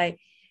was like,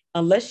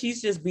 unless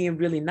she's just being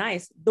really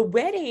nice. The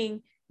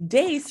wedding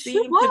day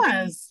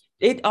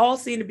it all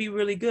seemed to be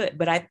really good.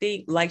 But I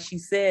think, like she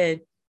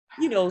said,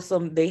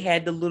 they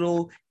had the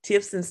little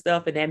tips and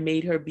stuff, and that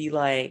made her be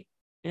like,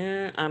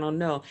 I don't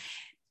know.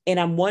 And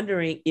I'm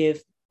wondering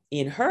if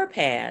in her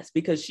past,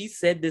 because she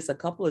said this a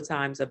couple of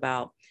times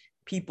about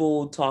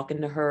people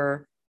talking to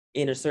her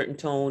in a certain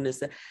tone.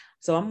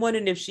 So I'm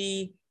wondering if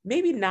she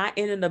maybe not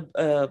in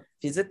a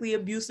physically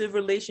abusive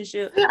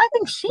relationship. Yeah, I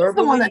think she's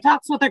verbally, the one that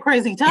talks with a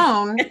crazy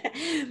tone.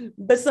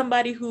 But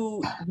somebody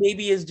who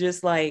maybe is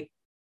just like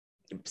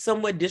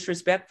somewhat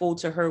disrespectful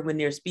to her when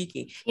they're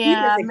speaking.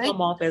 Yeah, he doesn't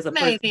come off as a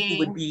person who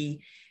would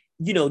be,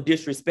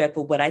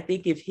 disrespectful. But I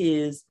think if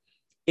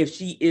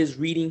she is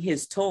reading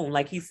his tone,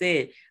 like he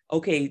said,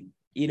 okay,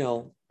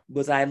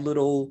 was I a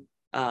little,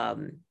 not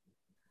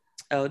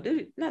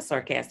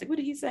sarcastic. What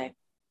did he say?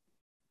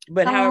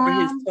 But however,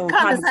 his tone,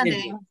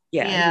 condescending.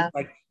 Yeah. He was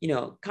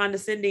like,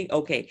 condescending.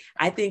 Okay.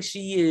 I think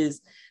she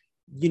is,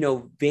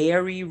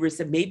 very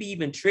maybe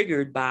even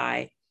triggered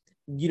by,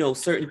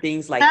 certain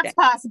things like that. That's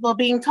possible.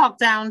 Being talked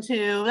down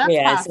to. That's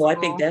possible. So I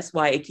think that's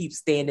why it keeps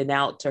standing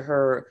out to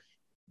her,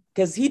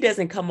 because he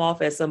doesn't come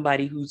off as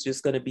somebody who's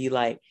just going to be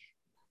like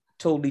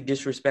totally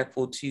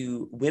disrespectful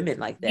to women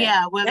like that.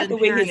 Yeah, women,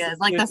 period.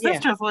 Like the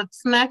sisters would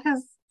smack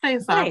his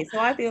face off. So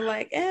I feel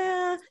like,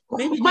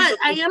 maybe. But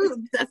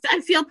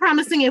I feel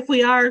promising if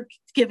we are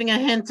giving a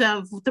hint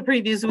of the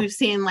previews we've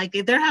seen, like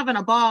they're having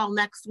a ball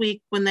next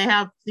week when they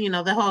have,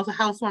 the whole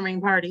housewarming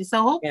party.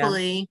 So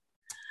hopefully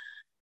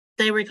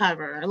they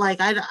recover.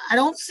 Like I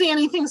don't see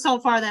anything so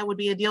far that would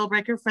be a deal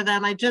breaker for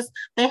them.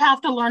 They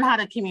have to learn how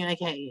to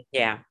communicate.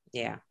 Yeah.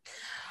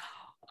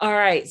 All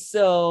right.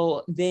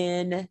 So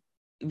then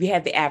we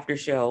had the after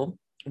show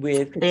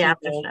with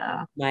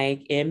Katina,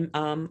 Mike, and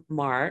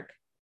Mark.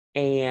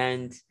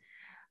 And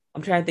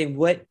I'm trying to think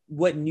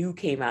what new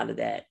came out of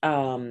that.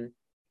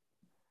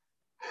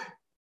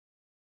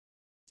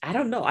 I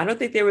don't know. I don't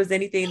think there was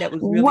anything that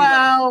was really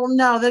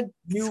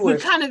we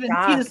kind of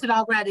infused it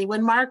already.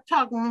 When Mark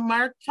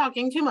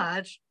talking too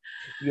much.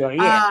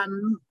 Yeah.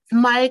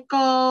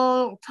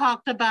 Michael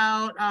talked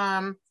about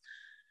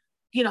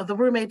the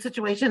roommate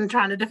situation,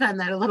 trying to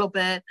defend that a little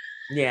bit.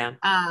 Yeah.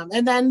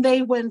 And then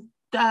they went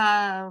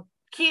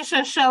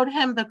Keisha showed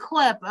him the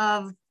clip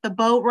of the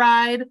boat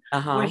ride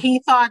where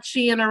he thought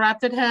she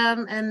interrupted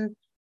him, and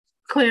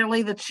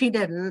clearly that she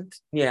didn't.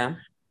 Yeah.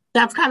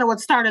 That's kind of what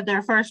started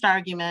their first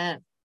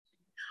argument.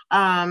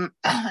 And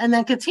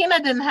then Katina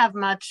didn't have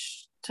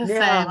much to say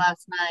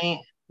last night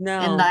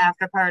in the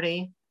after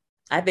party.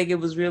 I think it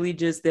was really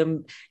just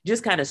them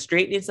just kind of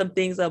straightening some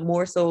things up,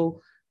 more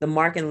so the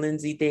Mark and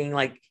Lindsay thing,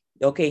 like,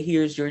 okay,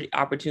 here's your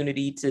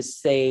opportunity to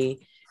say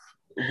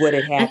what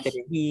had happened.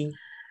 And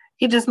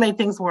he just made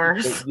things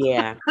worse.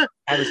 Yeah.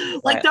 I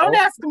was like, don't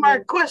ask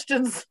Mark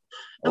questions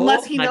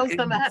unless he knows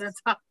them ahead of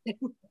time.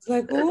 It's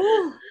like,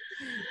 oh,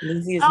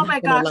 Lindsay is my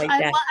gosh.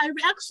 I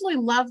actually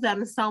love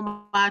them so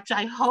much.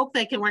 I hope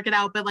they can work it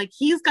out. But like,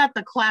 he's got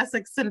the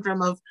classic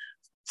syndrome of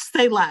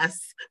say less.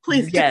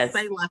 Please just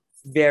say less.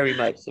 Very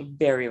much.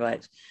 Very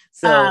much.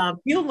 So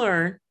he'll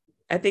learn.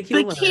 I think he'll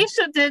learn. But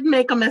Keisha did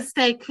make a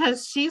mistake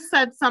because she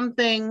said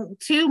something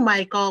to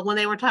Michael when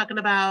they were talking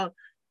about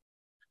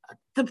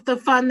the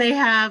fun they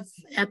have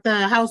at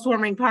the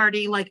housewarming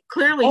party. Like,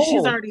 clearly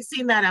she's already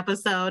seen that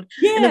episode.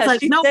 Yeah, and it's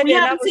like, no, we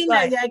haven't seen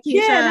that yet, Keisha.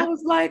 Yeah, and I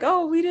was like,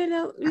 we didn't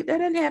know that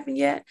didn't happen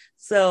yet.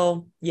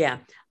 So yeah,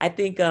 I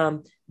think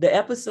the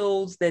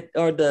episodes that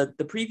or the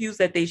previews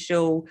that they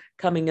show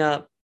coming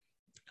up,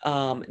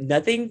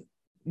 nothing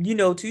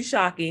too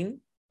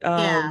shocking.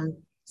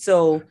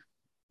 So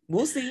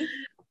we'll see.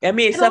 I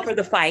mean, except for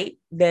the fight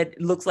that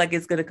looks like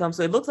it's going to come.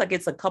 So it looks like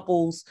it's a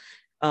couple's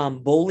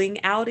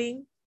bowling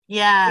outing.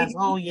 Yes. Maybe.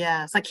 Oh,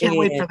 yes. I can't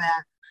wait for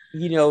that.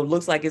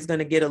 Looks like it's going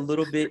to get a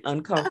little bit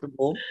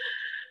uncomfortable.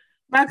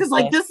 Mark is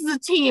like, this is a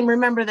team.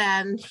 Remember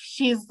that. And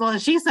she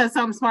says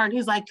something smart. And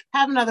he's like,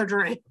 have another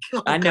drink.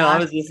 Oh, I know. Gosh. I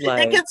was just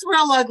like, it gets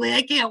real ugly.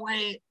 I can't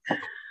wait.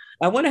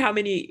 I wonder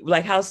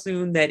how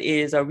soon that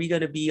is. Are we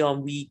going to be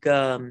on week,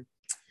 right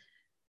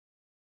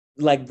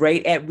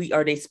at week?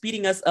 Are they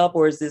speeding us up?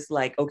 Or is this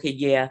like, okay,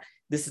 yeah,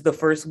 this is the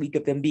first week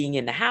of them being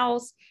in the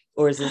house?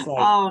 Or is this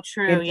like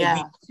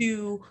week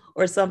 2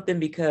 or something?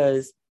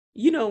 Because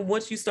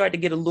once you start to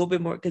get a little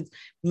bit more, because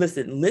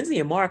listen, Lindsay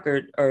and Mark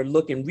are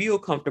looking real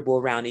comfortable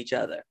around each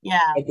other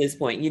at this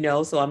point,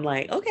 so I'm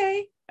like,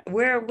 okay,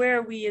 where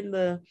are we in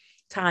the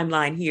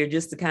timeline here,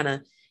 just to kind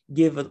of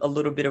give a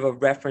little bit of a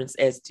reference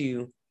as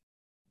to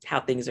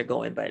how things are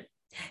going. But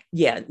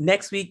yeah,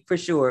 next week for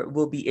sure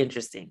will be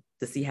interesting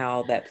to see how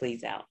all that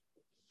plays out.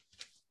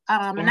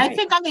 And I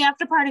think on the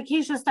after party,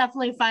 Keisha's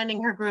definitely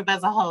finding her groove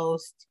as a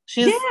host.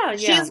 She's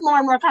more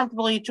and more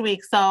comfortable each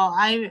week. So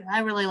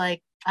I really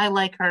like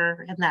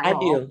her in that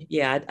role. I do.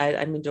 Yeah,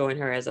 I'm enjoying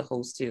her as a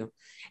host too.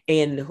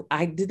 And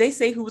did they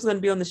say who was going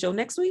to be on the show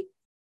next week?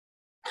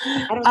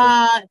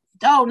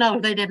 Oh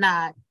no, they did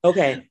not.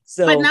 Okay,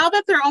 so but now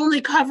that they're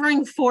only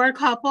covering 4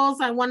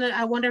 couples, I wonder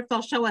if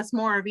they'll show us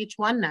more of each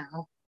one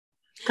now,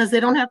 because they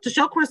don't have to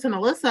show Chris and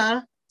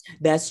Alyssa.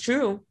 That's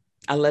true.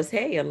 Unless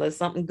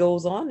something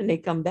goes on and they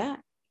come back.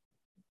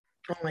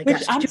 Oh my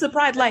gosh. I'm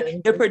surprised,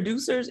 like the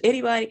producers,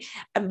 anybody.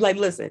 I'm like,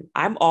 listen,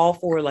 I'm all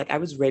for, like, I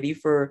was ready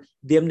for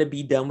them to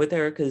be done with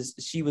her because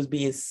she was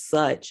being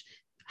such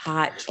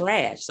hot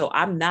trash. So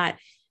I'm not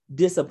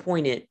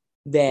disappointed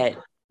that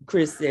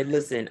Chris said,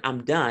 listen,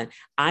 I'm done.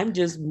 I'm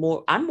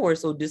more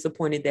so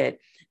disappointed that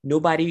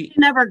nobody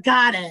never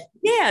got it.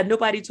 Yeah,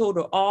 nobody told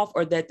her off,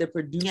 or that the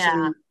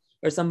producer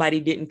or somebody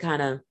didn't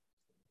kind of,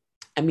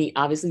 I mean,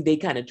 obviously they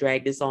kind of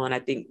dragged this on, I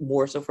think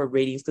more so for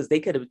ratings, because they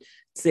could have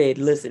said,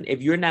 listen,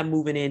 if you're not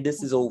moving in,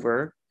 this is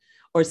over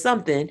or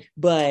something.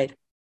 But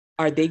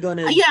Are they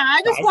gonna Yeah,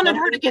 I just try wanted her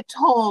something? to get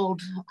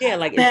told Yeah,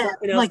 like is that,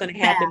 something else like gonna that.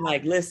 happen?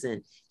 Like,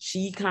 listen,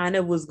 she kind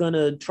of was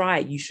gonna try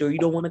it. You sure you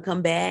don't want to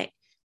come back?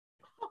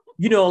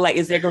 You know, like,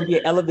 is there gonna be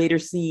an elevator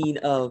scene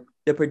of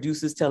the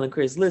producers telling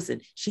Chris,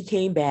 listen, she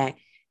came back,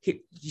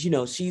 you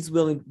know, she's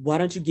willing, why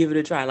don't you give it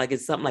a try? Like,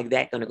 is something like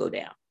that gonna go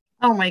down?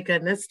 Oh my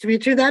goodness,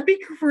 Dimitri, that'd be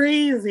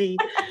crazy.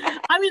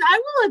 I mean,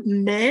 I will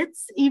admit,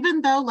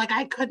 even though like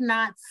I could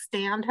not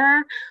stand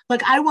her,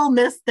 like I will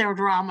miss their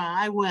drama.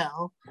 I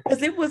will.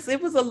 Because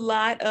it was a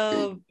lot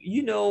of,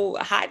 you know,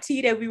 hot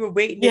tea that we were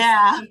waiting to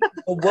Yeah. see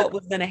for what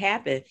was gonna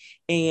happen.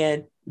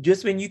 And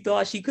just when you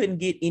thought she couldn't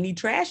get any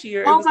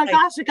trashier, it Oh was my like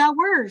gosh, it got it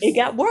worse.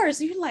 got worse.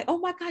 You're like, oh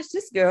my gosh,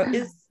 this girl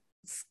is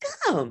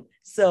scum.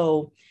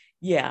 So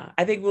yeah,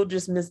 I think we'll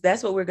just miss,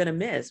 that's what we're gonna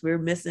miss. We're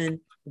missing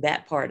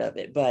that part of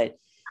it, but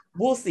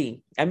we'll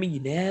see. I mean, you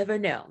never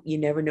know. You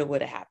never know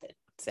what'll happen.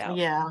 So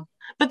Yeah.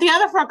 But the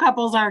other four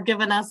couples are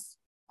giving us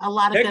a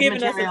lot of they're good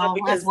giving us a lot material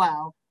as because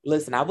well.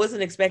 listen, I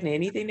wasn't expecting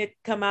anything to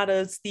come out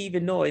of Steve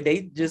and Noy.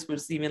 They just were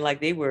seeming like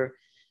they were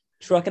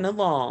trucking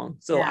along.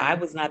 So I Yeah.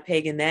 was not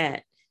pegging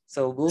that.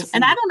 So we'll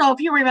And I see. don't know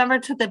if you remember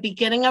to the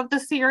beginning of the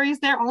series,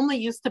 there only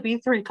used to be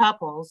three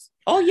couples.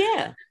 Oh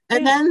yeah.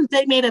 And Yeah. then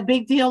they made a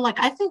big deal, like,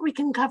 I think we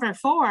can cover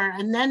four.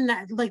 And then,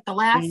 like, the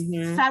last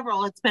Mm-hmm.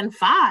 several, it's been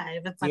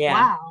five. It's like, Yeah.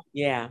 wow.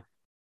 Yeah.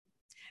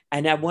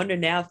 And I wonder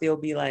now if they'll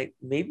be like,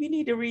 maybe we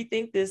need to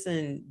rethink this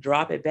and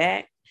drop it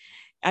back.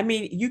 I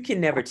mean, you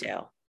can never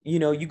tell. You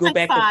know, you go Like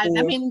back to five. I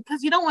four. mean,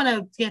 because you don't want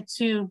to get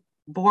too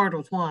bored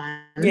with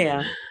one.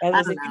 Yeah. As I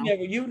I don't said, know.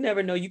 you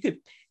never know. You could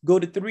go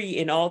to three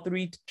and all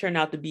three turn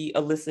out to be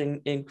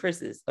Alyssa and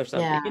Chris's or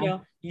something. Yeah. You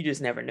know, you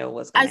just never know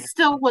what's I gonna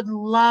still would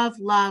love,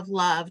 love,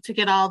 love to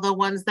get all the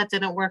ones that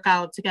didn't work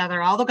out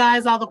together, all the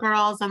guys, all the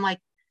girls, and like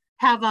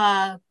have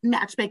a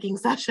matchmaking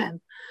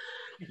session.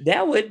 happen.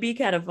 That would be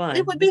kind of It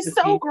fun would be just to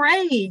so see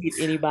great. if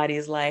anybody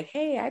is like,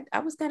 hey, I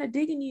was kind of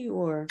digging you,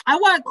 or I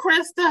want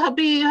Chris to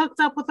be hooked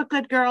up with a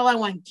good girl. I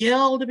want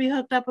Gil to be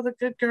hooked up with a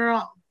good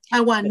girl.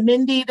 I want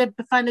Mindy to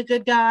find a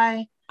good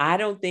guy. I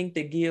don't think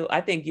that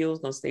I think Gil's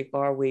gonna stay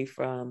far away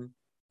from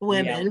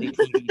Women. reality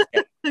TV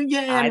stuff.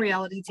 Yeah, and I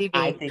reality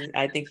I TV. think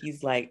I think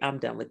he's like, I'm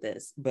done with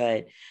this.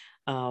 But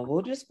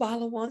we'll just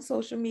follow on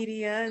social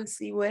media and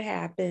see what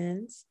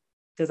happens.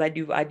 Because I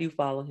do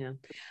follow him.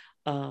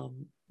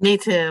 Um, Me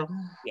too.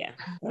 yeah,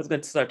 I was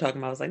going to start talking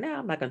about. I was like, no,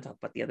 I'm not going to talk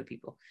about the other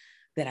people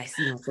that I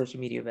see on social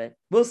media, but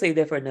we'll save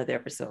that for another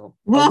episode.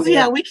 Well,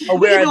 yeah, we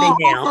Where can are do they a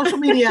whole now? social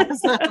media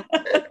episode.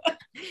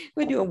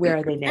 We're doing where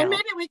are they And now?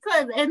 maybe we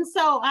could. And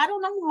so I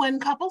don't know when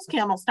couples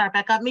cam will start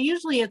back up. I mean,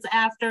 usually it's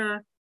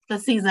after the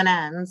season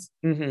ends.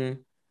 Mm-hmm.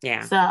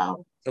 Yeah.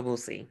 So We'll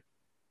see.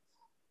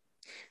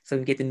 So we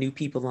can get the new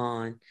people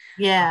on.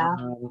 yeah.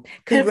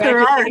 If there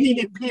are any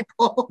Congratulations. new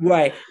people.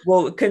 Right.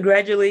 Well,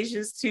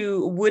 congratulations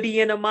to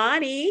Woody and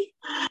Amani.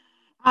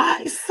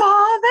 I saw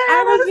I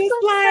that. I was was just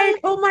so like, excited.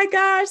 oh my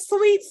gosh,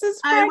 Sweets is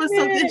I was so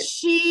good. pregnant.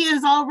 She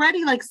is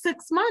already like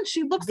 6 months.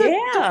 She looks Yeah,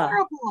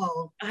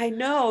 adorable. I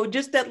know.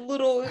 Just that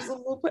little is a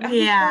little. I was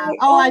Yeah. like,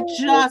 Oh, I oh,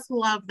 just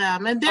love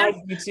them. And I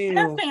do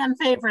they're too. fan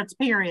favorites,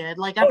 period.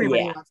 Like Oh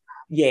everybody yeah, loves them.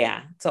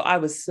 yeah. So I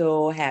was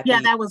so Yeah,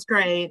 happy. that was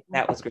great.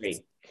 That was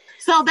great.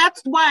 So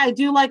that's why I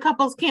do like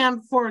couples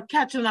cam for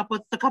catching up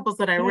with the couples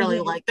that I really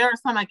Mhm. like. There are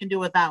some I can do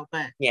without,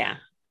 but Yeah,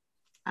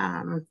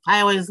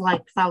 I always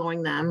like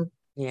following them.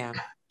 yeah.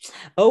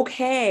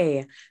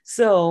 Okay,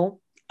 so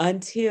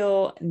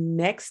until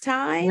next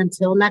time.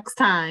 Until next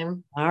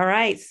time. All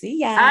right.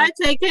 See All ya. right,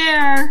 take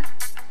care.